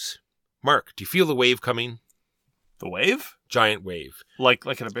news. Mark, do you feel the wave coming? The wave? Giant wave. Like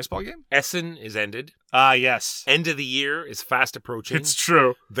in a baseball game? Essen is ended. Yes. End of the year is fast approaching. It's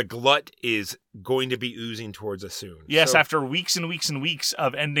true. The glut is going to be oozing towards us soon. Yes, after weeks and weeks and weeks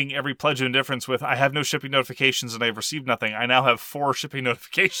of ending every pledge of indifference with, I have no shipping notifications and I have received nothing, I now have 4 shipping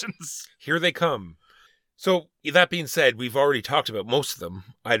notifications. Here they come. So, that being said, we've already talked about most of them.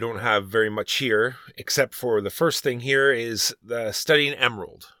 I don't have very much here, except for the first thing here is the Studying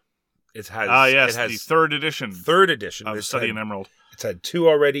Emerald. It has the third edition. Third edition of Studying Emerald. It's had 2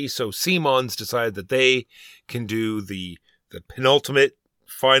 already, so CMON's decided that they can do the penultimate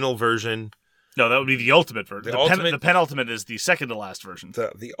final version. No, that would be the ultimate version. The penultimate is the second to last version.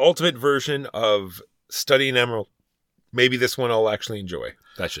 The ultimate version of Studying Emerald. Maybe this one I'll actually enjoy.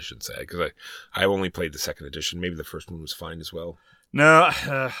 That I shouldn't say, because I only played the second edition. Maybe the first one was fine as well. No,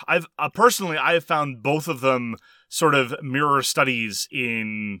 I've personally found both of them sort of mirror studies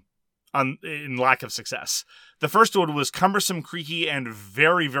in lack of success. The first one was cumbersome, creaky, and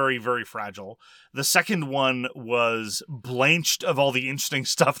very, very, very fragile. The second one was blanched of all the interesting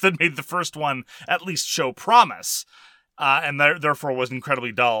stuff that made the first one at least show promise. And therefore was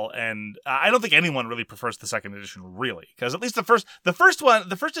incredibly dull. And I don't think anyone really prefers the second edition, really. Because at least the first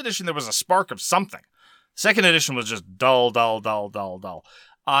edition, there was a spark of something. Second edition was just dull, dull, dull, dull, dull.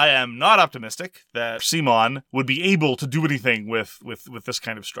 I am not optimistic that CMON would be able to do anything with this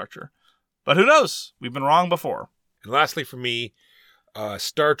kind of structure. But who knows? We've been wrong before. And lastly for me,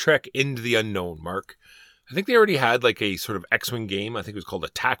 Star Trek Into the Unknown, Mark. I think they already had like a sort of X-Wing game. I think it was called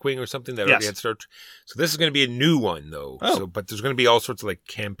Attack Wing or something that already had Star Trek. So this is going to be a new one, though. Oh. But there's going to be all sorts of like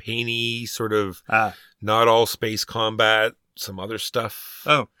campaign-y, sort of not all space combat, some other stuff.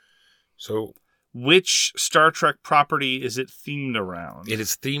 Oh. So which Star Trek property is it themed around? It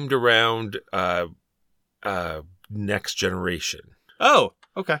is themed around Next Generation. Oh,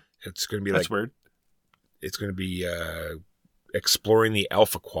 okay. It's going to be That's weird. It's going to be exploring the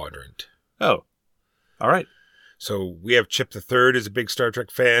Alpha Quadrant. Oh. All right. So we have Chip the Third is a big Star Trek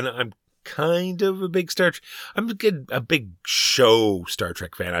fan. I'm kind of a big I'm a big show Star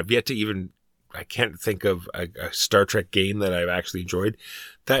Trek fan. I've yet to I can't think of a Star Trek game that I've actually enjoyed.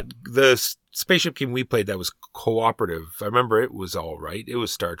 That the spaceship game we played that was cooperative. I remember it was all right. It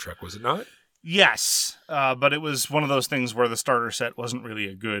was Star Trek, was it not? Yes, but it was one of those things where the starter set wasn't really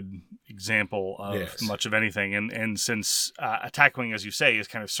a good example of much of anything. And since Attack Wing, as you say, is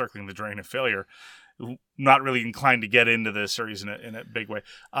kind of circling the drain of failure, not really inclined to get into the series in a big way.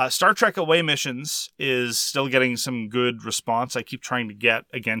 Star Trek Away Missions is still getting some good response. I keep trying to get,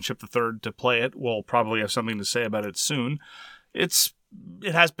 again, Chip the Third to play it. We'll probably have something to say about it soon. It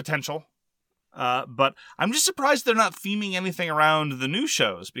has potential. But I'm just surprised they're not theming anything around the new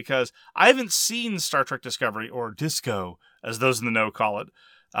shows, because I haven't seen Star Trek Discovery, or Disco, as those in the know call it.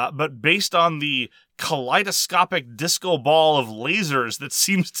 But based on the kaleidoscopic disco ball of lasers that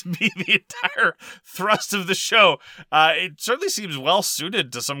seems to be the entire thrust of the show, it certainly seems well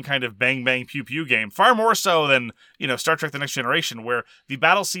suited to some kind of bang bang pew pew game. Far more so than, Star Trek The Next Generation, where the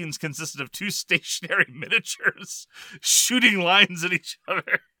battle scenes consisted of 2 stationary miniatures shooting lines at each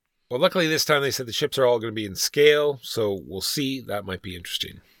other. Well, luckily this time they said the ships are all going to be in scale, so we'll see. That might be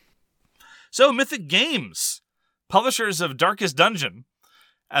interesting. So, Mythic Games, publishers of Darkest Dungeon,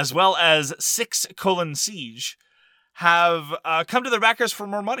 as well as 6:Siege, have come to their backers for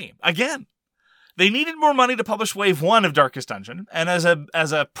more money. Again, they needed more money to publish Wave 1 of Darkest Dungeon, and as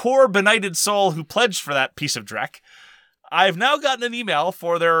a poor, benighted soul who pledged for that piece of dreck, I've now gotten an email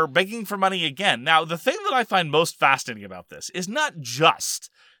for their begging for money again. Now, the thing that I find most fascinating about this is not just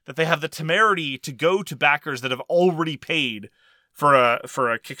that they have the temerity to go to backers that have already paid for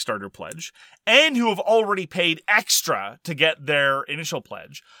a Kickstarter pledge, and who have already paid extra to get their initial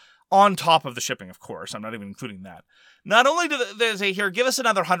pledge, on top of the shipping, of course. I'm not even including that. Not only do they say, here, give us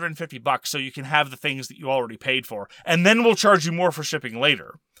another $150 so you can have the things that you already paid for, and then we'll charge you more for shipping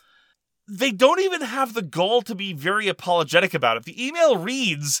later. They don't even have the gall to be very apologetic about it. The email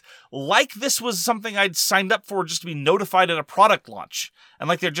reads like this was something I'd signed up for just to be notified at a product launch, and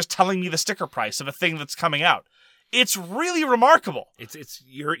like they're just telling me the sticker price of a thing that's coming out. It's really remarkable. It's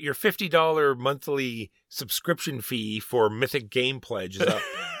your $50 monthly subscription fee for Mythic Game Pledge is up.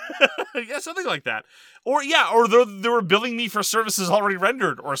 Yeah, something like that. Or they were billing me for services already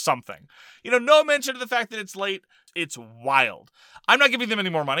rendered or something. No mention of the fact that it's late. It's wild. I'm not giving them any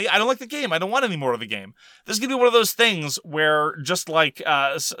more money. I don't like the game. I don't want any more of the game. This is going to be one of those things where, just like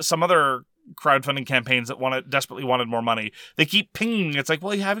some other crowdfunding campaigns that desperately wanted more money. They keep pinging. It's like,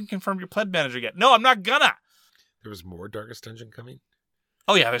 well, you haven't confirmed your pled manager yet. No, I'm not gonna. There was more Darkest Dungeon coming?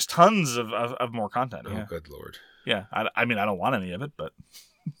 Oh, yeah, there's tons of more content. Oh, Yeah. good Lord. Yeah, I mean, I don't want any of it, but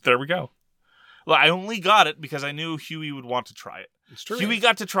there we go. Well, I only got it because I knew Huey would want to try it. It's true. Huey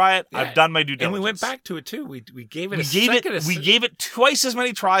got to try it. Yeah. I've done my due diligence. And we went back to it, too. We gave it We gave it twice as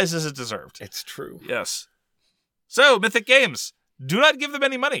many tries as it deserved. It's true. Yes. So, Mythic Games, do not give them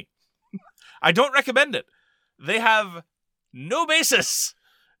any money. I don't recommend it. They have no basis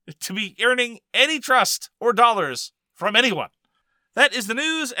to be earning any trust or dollars from anyone. That is the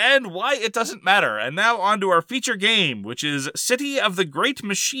news and why it doesn't matter. And now on to our feature game, which is City of the Great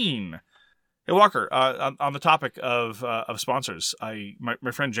Machine. Hey, Walker, on the topic of sponsors,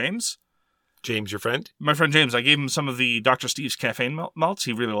 my friend James. James, your friend? My friend James, I gave him some of the Dr. Steve's caffeine malts.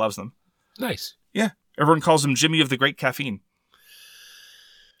 He really loves them. Nice. Yeah. Everyone calls him Jimmy of the Great Caffeine.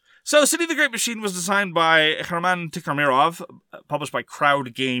 So, City of the Great Machine was designed by Herman Tikhomirov, published by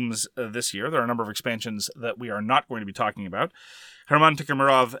Crowd Games this year. There are a number of expansions that we are not going to be talking about. Herman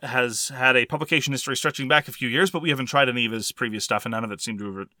Tikhomirov has had a publication history stretching back a few years, but we haven't tried any of his previous stuff, and none of it seemed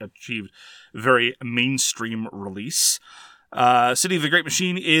to have achieved very mainstream release. City of the Great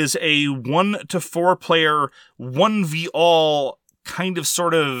Machine is a 1 to 4 player, 1v-all kind of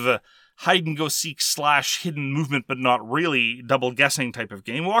sort of hide-and-go-seek / hidden movement, but not really double-guessing type of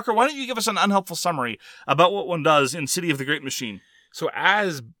game. Walker, why don't you give us an unhelpful summary about what one does in City of the Great Machine? So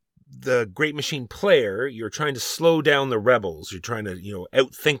as the Great Machine player, you're trying to slow down the rebels. You're trying to,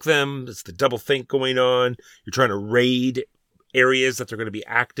 outthink them. It's the double think going on. You're trying to raid areas that they're going to be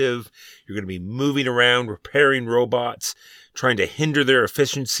active. You're going to be moving around, repairing robots, trying to hinder their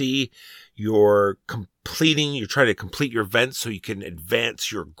efficiency. You're trying to complete your events so you can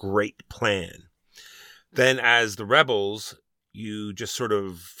advance your great plan. Then as the rebels, you just sort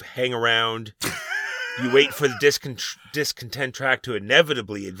of hang around. You wait for the discontent track to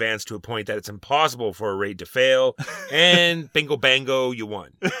inevitably advance to a point that it's impossible for a raid to fail. And bingo bango, you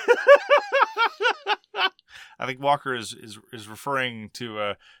won. I think Walker is referring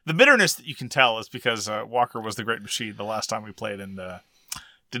to the bitterness that you can tell is because Walker was the Great Machine the last time we played and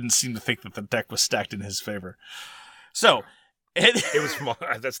didn't seem to think that the deck was stacked in his favor. So it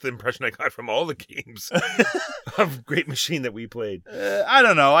was that's the impression I got from all the games of Great Machine that we played. I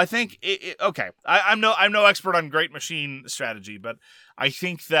don't know. I think okay. I'm no expert on Great Machine strategy, but I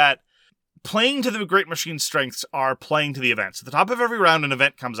think that playing to the Great Machine's strengths are playing to the events. At the top of every round, an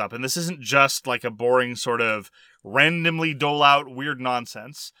event comes up, and this isn't just like a boring sort of randomly dole out weird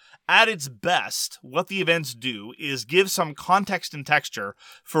nonsense. At its best, what the events do is give some context and texture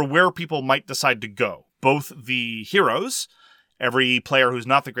for where people might decide to go. Both the heroes, every player who's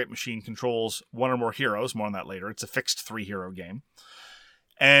not the Great Machine controls one or more heroes, more on that later. It's a fixed 3-hero game.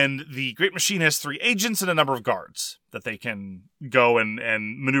 And the Great Machine has 3 agents and a number of guards that they can go and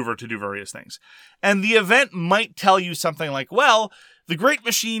maneuver to do various things. And the event might tell you something like, well, the Great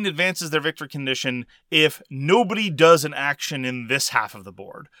Machine advances their victory condition if nobody does an action in this half of the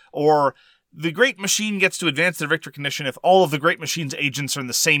board. Or the Great Machine gets to advance their victory condition if all of the Great Machine's agents are in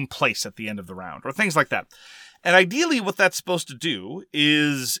the same place at the end of the round. Or things like that. And ideally what that's supposed to do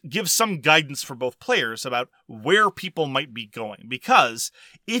is give some guidance for both players about where people might be going. Because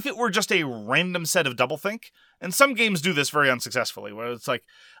if it were just a random set of doublethink, and some games do this very unsuccessfully, where it's like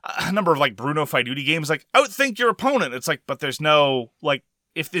a number of like Bruno Faiduti games, like outthink your opponent. It's like, but there's no, like,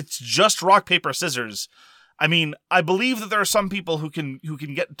 if it's just rock, paper, scissors, I mean, I believe that there are some people who can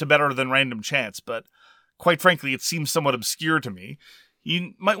get to better than random chance, but quite frankly, it seems somewhat obscure to me.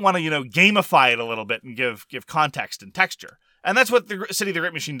 You might want to, gamify it a little bit and give context and texture. And that's what the City of the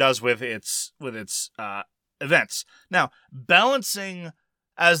Great Machine does with its events. Now, balancing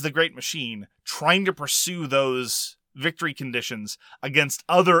as the Great Machine, trying to pursue those victory conditions against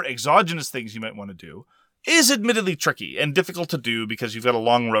other exogenous things you might want to do is admittedly tricky and difficult to do because you've got a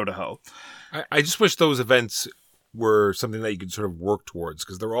long road to hoe. I just wish those events were something that you could sort of work towards,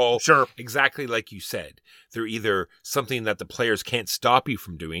 because they're all exactly like you said. They're either something that the players can't stop you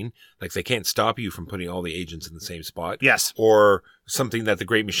from doing, like they can't stop you from putting all the agents in the same spot. Yes. Or something that the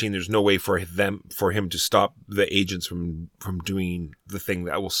Great Machine, there's no way for him to stop the agents from doing the thing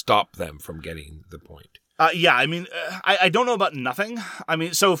that will stop them from getting the point. I don't know about nothing. I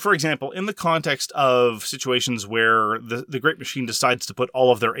mean, so for example, in the context of situations where the Great Machine decides to put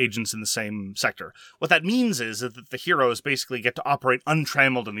all of their agents in the same sector, what that means is that the heroes basically get to operate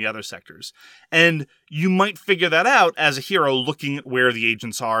untrammeled in the other sectors. And you might figure that out as a hero looking at where the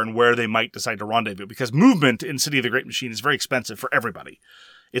agents are and where they might decide to rendezvous, because movement in City of the Great Machine is very expensive for everybody.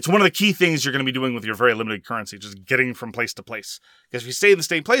 It's one of the key things you're going to be doing with your very limited currency, just getting from place to place. Because if you stay in the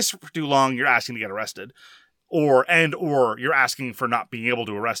same place for too long, you're asking to get arrested. Or you're asking for not being able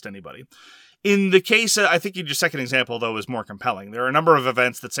to arrest anybody. In the case, I think your second example, though, is more compelling. There are a number of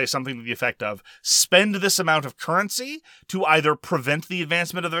events that say something to the effect of, spend this amount of currency to either prevent the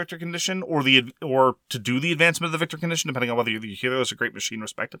advancement of the victor condition or to do the advancement of the victor condition, depending on whether you're the hero or a great machine,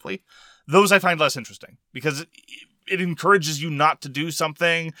 respectively. Those I find less interesting, because it encourages you not to do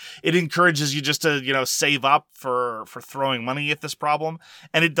something. It encourages you just to, save up for throwing money at this problem,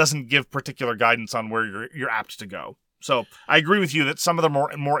 and it doesn't give particular guidance on where you're apt to go. So I agree with you that some of them are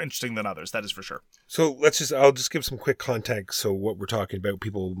more interesting than others. That is for sure. So I'll just give some quick context. So what we're talking about,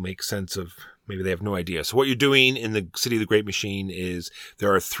 people make sense of, maybe they have no idea. So what you're doing in the City of the Great Machine is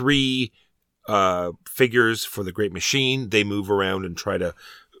there are 3 figures for the Great Machine. They move around and try to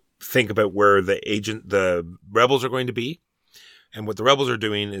think about where the rebels are going to be. And what the rebels are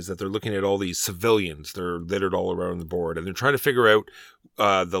doing is that they're looking at all these civilians. They're littered all around the board, and they're trying to figure out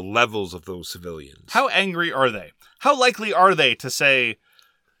the levels of those civilians. How angry are they? How likely are they to say,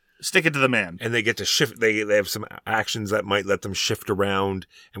 stick it to the man? And they get to shift. They have some actions that might let them shift around.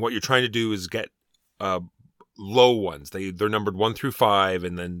 And what you're trying to do is get low ones. They're numbered 1 through 5,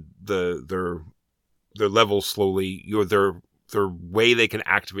 and then their level slowly, their way they can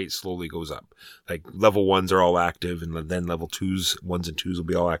activate slowly goes up. Like level 1s are all active, and then level 1s and 2s will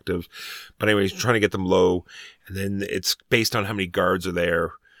be all active. But anyways, trying to get them low, and then it's based on how many guards are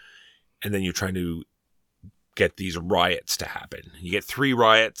there, and then you're trying to get these riots to happen. You get 3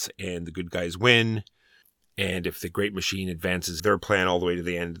 riots, and the good guys win. And if the Great Machine advances their plan all the way to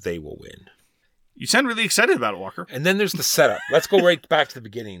the end, they will win. You sound really excited about it, Walker. And then there's the setup. Let's go right back to the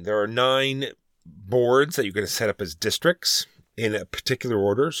beginning. There are 9 boards that you're going to set up as districts in a particular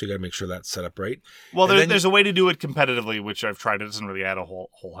order, so you got to make sure that's set up right. Well, there's a way to do it competitively, which I've tried. It doesn't really add a whole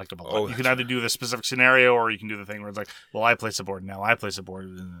heck of a lot. You can either do the specific scenario, or you can do the thing where it's like, well, I place a board, now I place a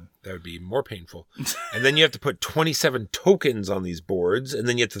board. That would be more painful. And then you have to put 27 tokens on these boards, and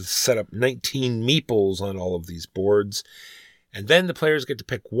then you have to set up 19 meeples on all of these boards. And then the players get to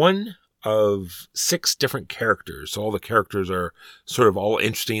pick one of 6 different characters. So all the characters are sort of all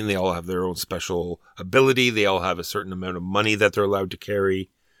interesting. They all have their own special ability. They all have a certain amount of money that they're allowed to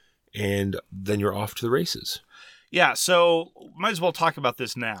carry. And then you're off to the races. Yeah, so might as well talk about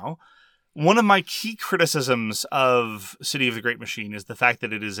this now. One of my key criticisms of City of the Great Machine is the fact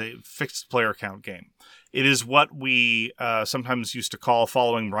that it is a fixed player count game. It is what we sometimes used to call,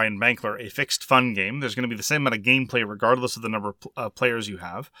 following Brian Bankler, a fixed fun game. There's going to be the same amount of gameplay regardless of the number of players you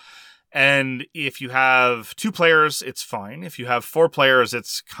have. And if you have 2 players, it's fine. If you have 4 players,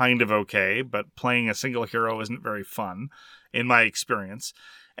 it's kind of okay, but playing a single hero isn't very fun, in my experience.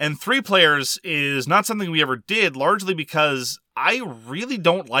 And 3 players is not something we ever did, largely because I really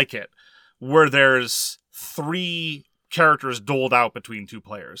don't like it, where there's 3 characters doled out between 2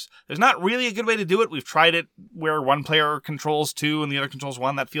 players. There's not really a good way to do it. We've tried it where one player controls 2 and the other controls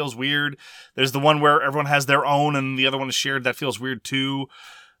 1. That feels weird. There's the one where everyone has their own and the other one is shared. That feels weird too.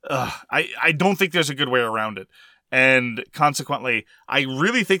 I don't think there's a good way around it. And consequently, I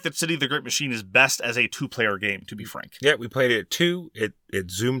really think that City of the Great Machine is best as a 2-player game, to be frank. Yeah, we played it at 2. It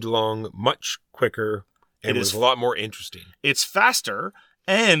zoomed along much quicker and was a lot more interesting. It's faster,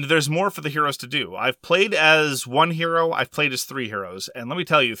 and there's more for the heroes to do. I've played as 1 hero, I've played as 3 heroes, and let me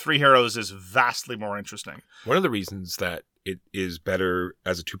tell you, 3 heroes is vastly more interesting. One of the reasons that it is better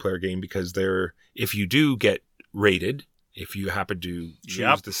as a 2-player game, because if you do get raided, if you happen to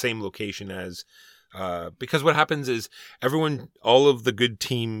choose the same location as, because what happens is all of the good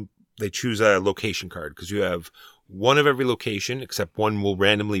team, they choose a location card, because you have 1 of every location, except 1 will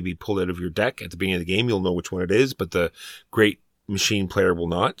randomly be pulled out of your deck at the beginning of the game. You'll know which one it is, but the Great Machine player will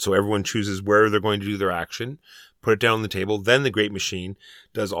not. So everyone chooses where they're going to do their action, put it down on the table. Then the Great Machine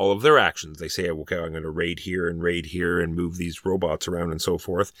does all of their actions. They say, okay, I'm going to raid here and move these robots around and so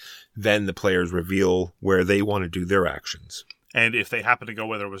forth. Then the players reveal where they want to do their actions. And if they happen to go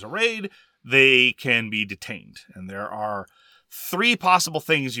where there was a raid, they can be detained. And there are 3 possible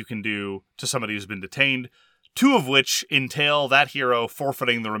things you can do to somebody who's been detained, 2 of which entail that hero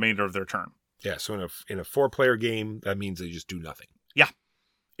forfeiting the remainder of their turn. Yeah, so in a 4-player game, that means they just do nothing. Yeah.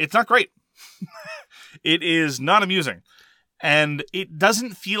 It's not great. It is not amusing. And it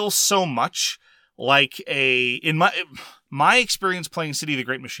doesn't feel so much like in my experience playing City of the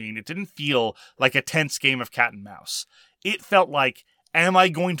Great Machine, it didn't feel like a tense game of cat and mouse. It felt like, am I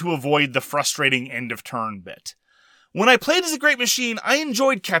going to avoid the frustrating end of turn bit? When I played as a Great Machine, I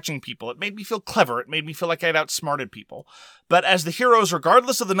enjoyed catching people. It made me feel clever. It made me feel like I'd outsmarted people. But as the heroes,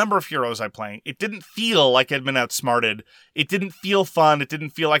 regardless of the number of heroes I'm playing, it didn't feel like I'd been outsmarted. It didn't feel fun. It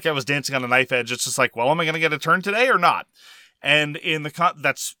didn't feel like I was dancing on a knife edge. It's just like, well, am I going to get a turn today or not? And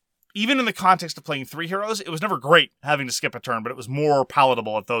even in the context of playing 3 heroes, it was never great having to skip a turn, but it was more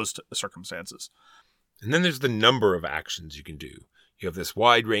palatable at those circumstances. And then there's the number of actions you can do. You have this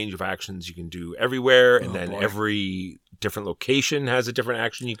wide range of actions you can do everywhere, and every different location has a different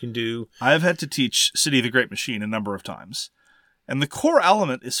action you can do. I've had to teach City of the Great Machine a number of times, and the core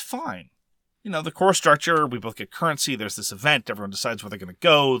element is fine. You know, the core structure, we both get currency, there's this event, everyone decides where they're going to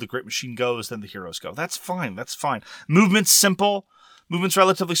go, the Great Machine goes, then the heroes go. That's fine. Movement's simple. Movement's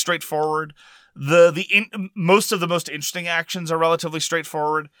relatively straightforward. Most of the most interesting actions are relatively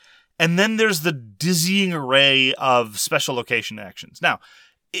straightforward. And then there's the dizzying array of special location actions. Now,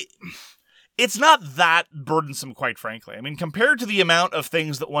 it's not that burdensome, quite frankly. I mean, compared to the amount of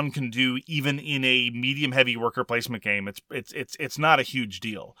things that one can do even in a medium-heavy worker placement game, it's not a huge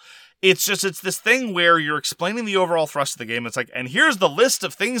deal. It's this thing where you're explaining the overall thrust of the game. It's like, and here's the list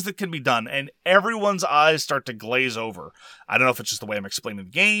of things that can be done, and everyone's eyes start to glaze over. I don't know if it's just the way I'm explaining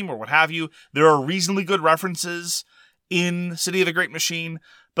the game or what have you. There are reasonably good references in City of the Great Machine,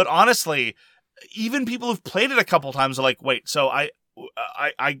 but honestly, even people who've played it a couple times are like, wait, so I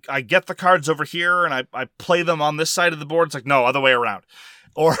get the cards over here and I play them on this side of the board. It's like, no, other way around.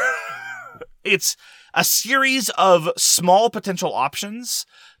 Or it's a series of small potential options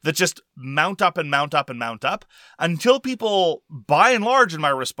that just mount up and mount up and mount up until people, by and large,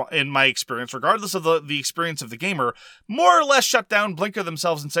 in my experience, regardless of the experience of the gamer, more or less shut down, blinker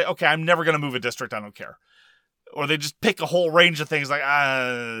themselves and say, okay, I'm never going to move a district. I don't care. Or they just pick a whole range of things like,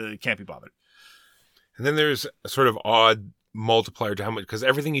 can't be bothered. And then there's a sort of odd multiplier to how much, because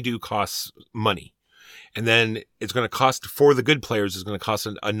everything you do costs money. And then it's going to cost, for the good players, it's going to cost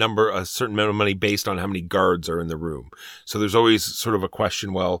a certain amount of money based on how many guards are in the room. So there's always sort of a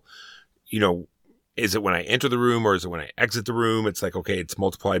question, well, you know, is it when I enter the room or is it when I exit the room? It's like, okay, it's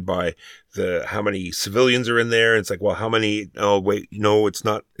multiplied by how many civilians are in there. It's like, well, how many, oh, wait, no, it's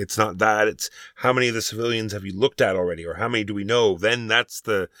not that. It's how many of the civilians have you looked at already? Or how many do we know? Then that's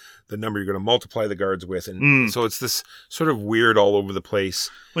the number you're going to multiply the guards with. And so it's this sort of weird all over the place.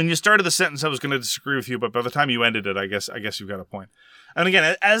 When you started the sentence, I was going to disagree with you, but by the time you ended it, I guess you've got a point. And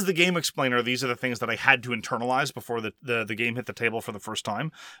again, as the game explainer, these are the things that I had to internalize before the game hit the table for the first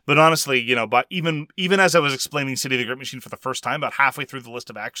time. But honestly, you know, but even as I was explaining City of the Great Machine for the first time, about halfway through the list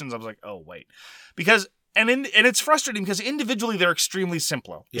of actions, I was like, oh, wait. Because... And it's frustrating because individually they're extremely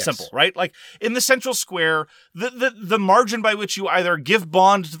simple, right? Like in the central square, the margin by which you either give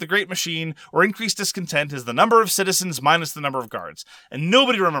bond to the Great Machine or increase discontent is the number of citizens minus the number of guards, and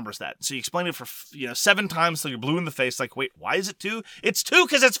nobody remembers that. So you explain it for 7 times till you're blue in the face. Like, wait, why is it 2? It's 2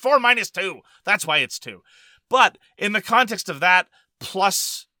 because it's 4 minus 2. That's why it's 2. But in the context of that,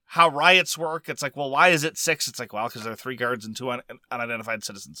 plus how riots work, it's like, well, why is it 6? It's like, well, because there are 3 guards and 2 unidentified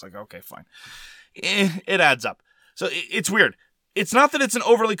citizens. Like, okay, fine. It adds up. So it's weird. It's not that it's an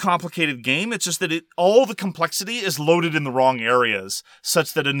overly complicated game. It's just that all the complexity is loaded in the wrong areas,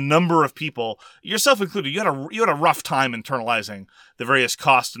 such that a number of people, yourself included, you had a rough time internalizing the various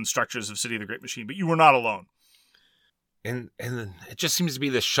costs and structures of City of the Great Machine, but you were not alone. And it just seems to be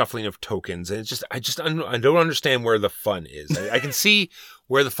this shuffling of tokens, and I don't understand where the fun is. I can see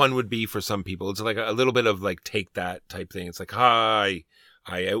where the fun would be for some people. It's like a little bit of like take that type thing. It's like, hi,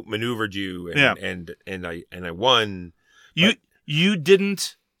 I outmaneuvered you, and I won. You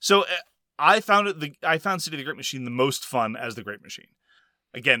didn't. So I found City of the Great Machine the most fun as the Great Machine.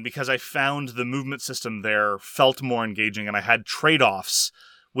 Again, because I found the movement system there felt more engaging, and I had trade-offs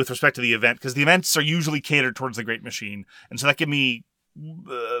with respect to the event, because the events are usually catered towards the Great Machine, and so that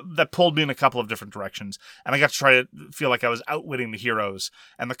pulled me in a couple of different directions, and I got to try to feel like I was outwitting the heroes,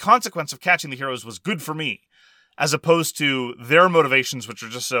 and the consequence of catching the heroes was good for me, as opposed to their motivations, which are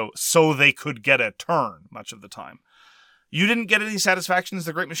just so they could get a turn much of the time. You didn't get any satisfaction as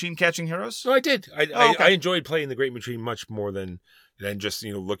the Great Machine catching heroes? No, I did. I enjoyed playing the Great Machine much more than just,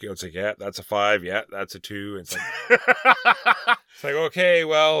 looking. It's like, yeah, that's a 5. Yeah, that's a 2. It's like, it's like, okay,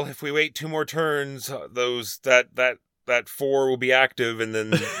 well, if we wait 2 more turns, that 4 will be active, and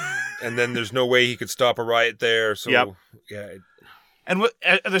then there's no way he could stop a riot there. So yeah. And what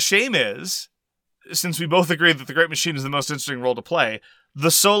the shame is, since we both agree that the Great Machine is the most interesting role to play,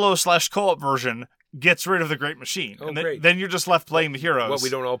 the solo/co-op version gets rid of the Great Machine. Oh, and great. Then you're just left playing the heroes. What we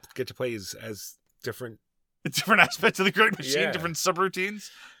don't all get to play as different aspects of the Great Machine, different subroutines.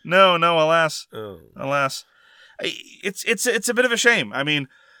 No, alas. Oh. Alas. It's a bit of a shame. I mean,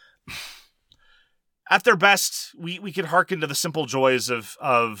 At their best, we could hearken to the simple joys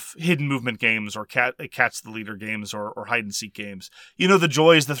of hidden movement games or catch the leader games or hide and seek games. The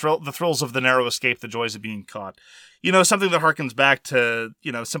joys, the thrills of the narrow escape, the joys of being caught. Something that harkens back to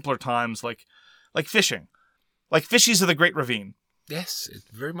simpler times like fishing, like Fishies of the Great Ravine. Yes, it's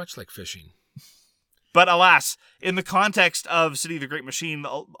very much like fishing. But alas, in the context of City of the Great Machine,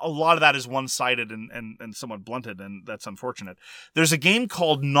 a lot of that is one-sided and somewhat blunted, and that's unfortunate. There's a game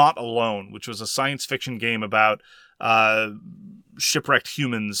called Not Alone, which was a science fiction game about shipwrecked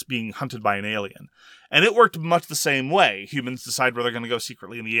humans being hunted by an alien. And it worked much the same way. Humans decide where they're going to go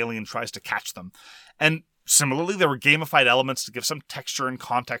secretly, and the alien tries to catch them. And similarly, there were gamified elements to give some texture and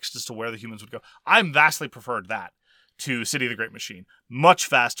context as to where the humans would go. I vastly preferred that to City of the Great Machine. Much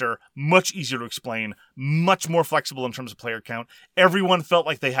faster, much easier to explain, much more flexible in terms of player count. Everyone felt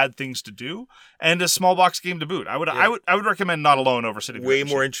like they had things to do, and a small box game to boot. I would recommend Not Alone over City of the Great Machine.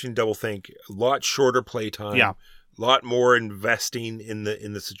 Way more interesting double think. A lot shorter playtime. Yeah. A lot more investing in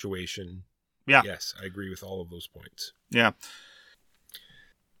the situation. Yeah. Yes, I agree with all of those points. Yeah.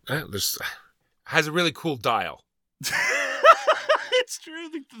 Has a really cool dial. It's true.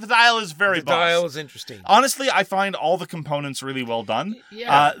 The dial is very The dial is interesting. Honestly, I find all the components really well done.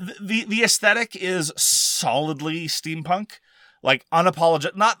 Yeah. The aesthetic is solidly steampunk, like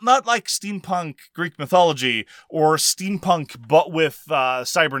unapologetic. Not like steampunk Greek mythology or steampunk, but with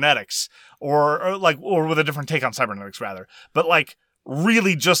cybernetics or with a different take on cybernetics rather. But like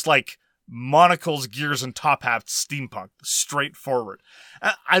really just like monocles, gears, and top hats steampunk, straightforward.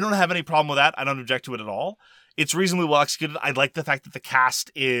 I don't have any problem with that. I don't object to it at all. It's reasonably well executed. I like the fact that the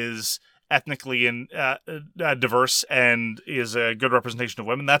cast is ethnically and diverse and is a good representation of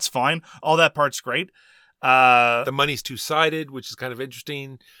women. That's fine. All that part's great. The money's two-sided, which is kind of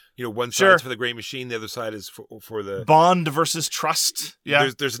interesting. One side's for the Great Machine, the other side is for the Bond versus Trust. Yeah,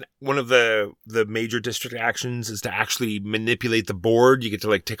 there's one of the major district actions is to actually manipulate the board. You get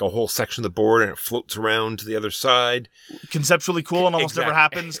to take a whole section of the board and it floats around to the other side. Conceptually cool and almost never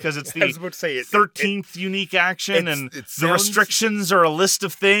happens because it's the 13th unique action, and the restrictions are a list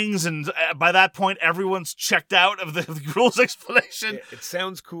of things, and by that point everyone's checked out of the rules explanation. It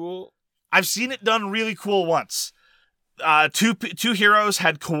sounds cool. I've seen it done really cool once. Two heroes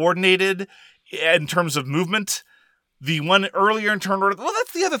had coordinated in terms of movement. The one earlier in turn order, well,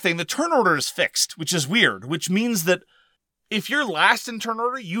 that's the other thing. The turn order is fixed, which is weird, which means that if you're last in turn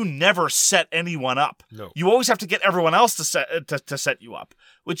order, you never set anyone up. No. You always have to get everyone else to set you up,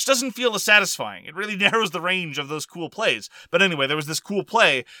 which doesn't feel as satisfying. It really narrows the range of those cool plays. But anyway, there was this cool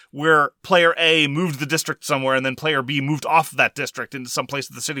play where player A moved the district somewhere, and then player B moved off of that district into some place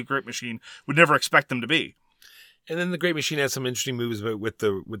that the City of Great Machine would never expect them to be. And then the Great Machine has some interesting moves with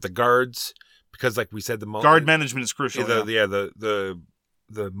the guards, because like we said, the guard management is crucial.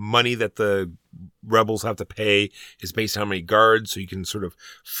 The money that the rebels have to pay is based on how many guards, so you can sort of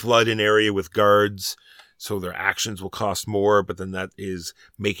flood an area with guards, so their actions will cost more. But then that is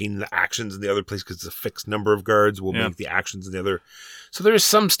making the actions in the other place, because it's a fixed number of guards will make the actions in the other. So there's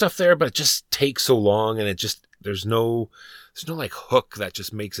some stuff there, but it just takes so long, and there's no hook that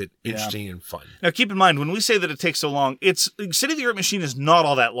just makes it interesting and fun. Now, keep in mind, when we say that it takes so long, City of the Great Machine is not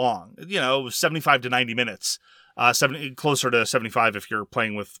all that long. 75 to 90 minutes, closer to 75 if you're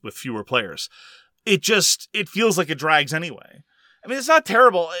playing with fewer players. It feels like it drags anyway. I mean, it's not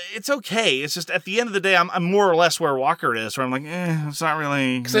terrible. It's okay. It's just at the end of the day, I'm more or less where Walker is, where I'm like, it's not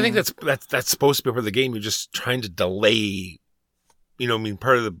really. Because I think that's supposed to be part of the game. You're just trying to delay.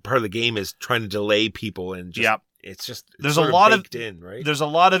 Part of the game is trying to delay people, and just, it's there's a lot of in, right? There's a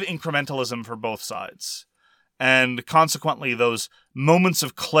lot of incrementalism for both sides, and consequently, those moments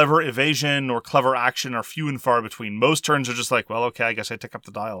of clever evasion or clever action are few and far between. Most turns are just like, well, okay, I guess I tick up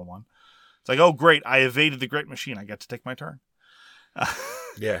the dial one. It's like, oh, great, I evaded the Great Machine. I get to take my turn.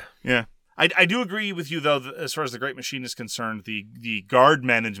 Yeah. I do agree with you, though, that as far as the Great Machine is concerned, the guard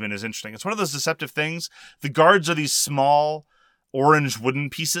management is interesting. It's one of those deceptive things. The guards are these small orange wooden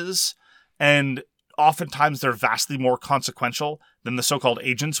pieces, and oftentimes they're vastly more consequential than the so-called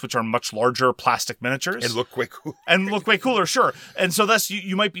agents, which are much larger plastic miniatures. And look way cool. And look way cooler, sure. And so thus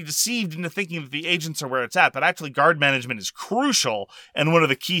you might be deceived into thinking that the agents are where it's at, but actually guard management is crucial and one of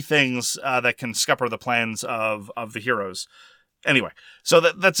the key things that can scupper the plans of the heroes. Anyway, so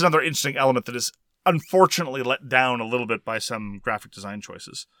that's another interesting element that is unfortunately let down a little bit by some graphic design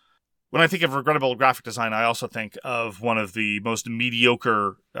choices. When I think of regrettable graphic design, I also think of one of the most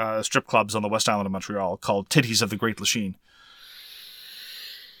mediocre strip clubs on the West Island of Montreal called Titties of the Great Lachine.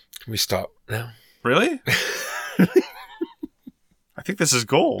 Can we stop now? Really? I think this is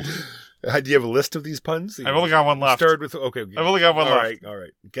gold. Do you have a list of these puns? I've only got one left. Started with okay. I've only got one left. All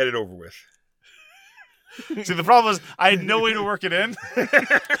right. Get it over with. See, the problem is I had no way to work it in,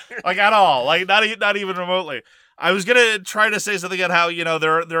 like at all, like not even remotely. I was gonna try to say something about how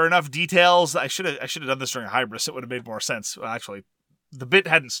there are enough details. I should have done this during Hybris. It would have made more sense. Well, actually, the bit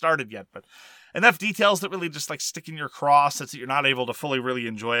hadn't started yet, but enough details that really just like stick in your craw, so that you're not able to fully really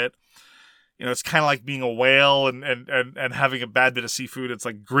enjoy it. It's kind of like being a whale and having a bad bit of seafood. It's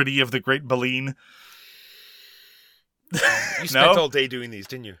like Gritty of the Great Baleen. You spent all day doing these,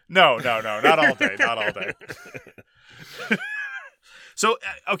 didn't you? No, not all day, not all day. So,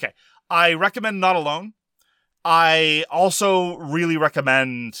 okay, I recommend Not Alone. I also really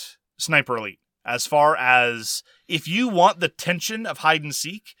recommend Sniper Elite. As far as if you want the tension of hide and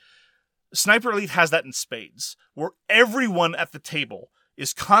seek, Sniper Elite has that in spades, where everyone at the table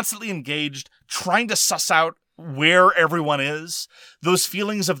is constantly engaged, trying to suss out where everyone is. Those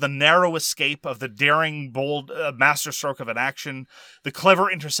feelings of the narrow escape, of the daring, bold masterstroke of an action, the clever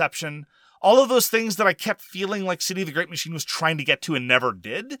interception, all of those things that I kept feeling like City of the Great Machine was trying to get to and never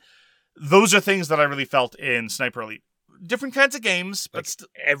did. Those are things that I really felt in Sniper Elite. Different kinds of games, but like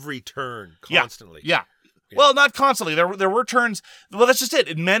every turn, constantly. Yeah. Well, not constantly. There were turns. Well, that's just it.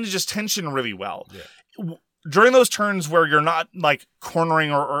 It manages tension really well. Yeah. During those turns where you're not like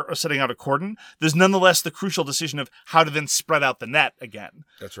cornering or setting out a cordon, there's nonetheless the crucial decision of how to then spread out the net again.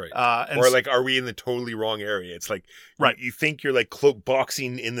 That's right. Or like, are we in the totally wrong area? It's like, right. You think you're like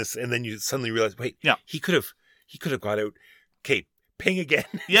boxing in this, and then you suddenly realize, wait, he could have got out. Okay, ping again.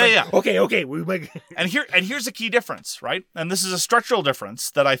 Yeah. Okay. We might. And here's a key difference, right? And this is a structural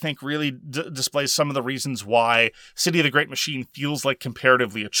difference that I think really displays some of the reasons why City of the Great Machine feels like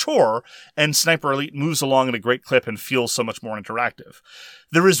comparatively a chore, and Sniper Elite moves along at a great clip and feels so much more interactive.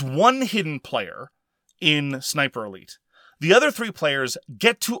 There is one hidden player in Sniper Elite. The other three players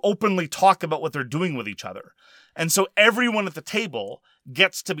get to openly talk about what they're doing with each other. And so everyone at the table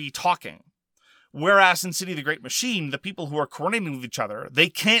gets to be talking. Whereas in City of the Great Machine, the people who are coordinating with each other, they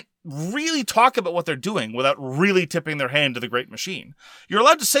can't really talk about what they're doing without really tipping their hand to the Great Machine. You're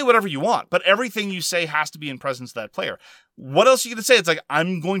allowed to say whatever you want, but everything you say has to be in presence of that player. What else are you going to say? It's like,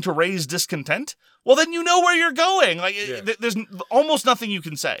 I'm going to raise discontent? Well, then you know where you're going. Like, there's almost nothing you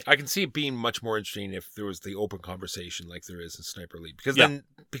can say. I can see it being much more interesting if there was the open conversation like there is in Sniper Elite.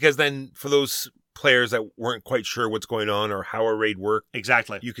 Because then for those players that weren't quite sure what's going on or how a raid worked,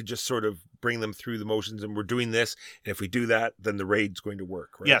 exactly, you could just sort of bring them through the motions, and we're doing this, and if we do that, then the raid's going to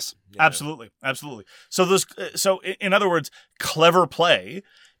work, right? Yes, absolutely. So in other words, clever play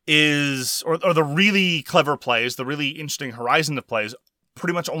is, or the really clever plays, the really interesting horizon of plays,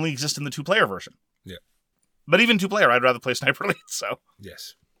 pretty much only exist in the 2-player version. Yeah. But even 2-player, I'd rather play Sniper Elite, so.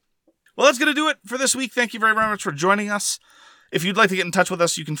 Yes. Well, that's going to do it for this week. Thank you very, very much for joining us. If you'd like to get in touch with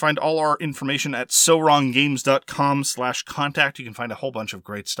us, you can find all our information at sowronggames.com/contact. You can find a whole bunch of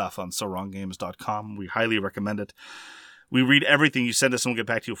great stuff on sowronggames.com. We highly recommend it. We read everything you send us, and we'll get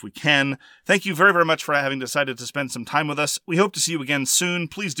back to you if we can. Thank you very, very much for having decided to spend some time with us. We hope to see you again soon.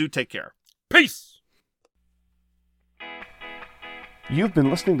 Please do take care. Peace! You've been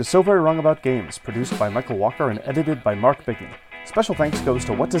listening to So Very Wrong About Games, produced by Michael Walker and edited by Mark Bigney. Special thanks goes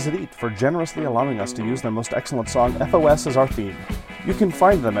to What Does It Eat for generously allowing us to use their most excellent song, FOS, as our theme. You can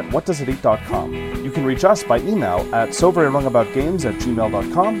find them at whatdoesiteat.com. You can reach us by email at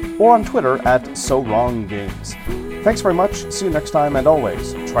soverywrongaboutgames@gmail.com or on Twitter at SoWrongGames. Thanks very much, see you next time, and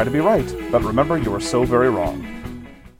always, try to be right, but remember you are so very wrong.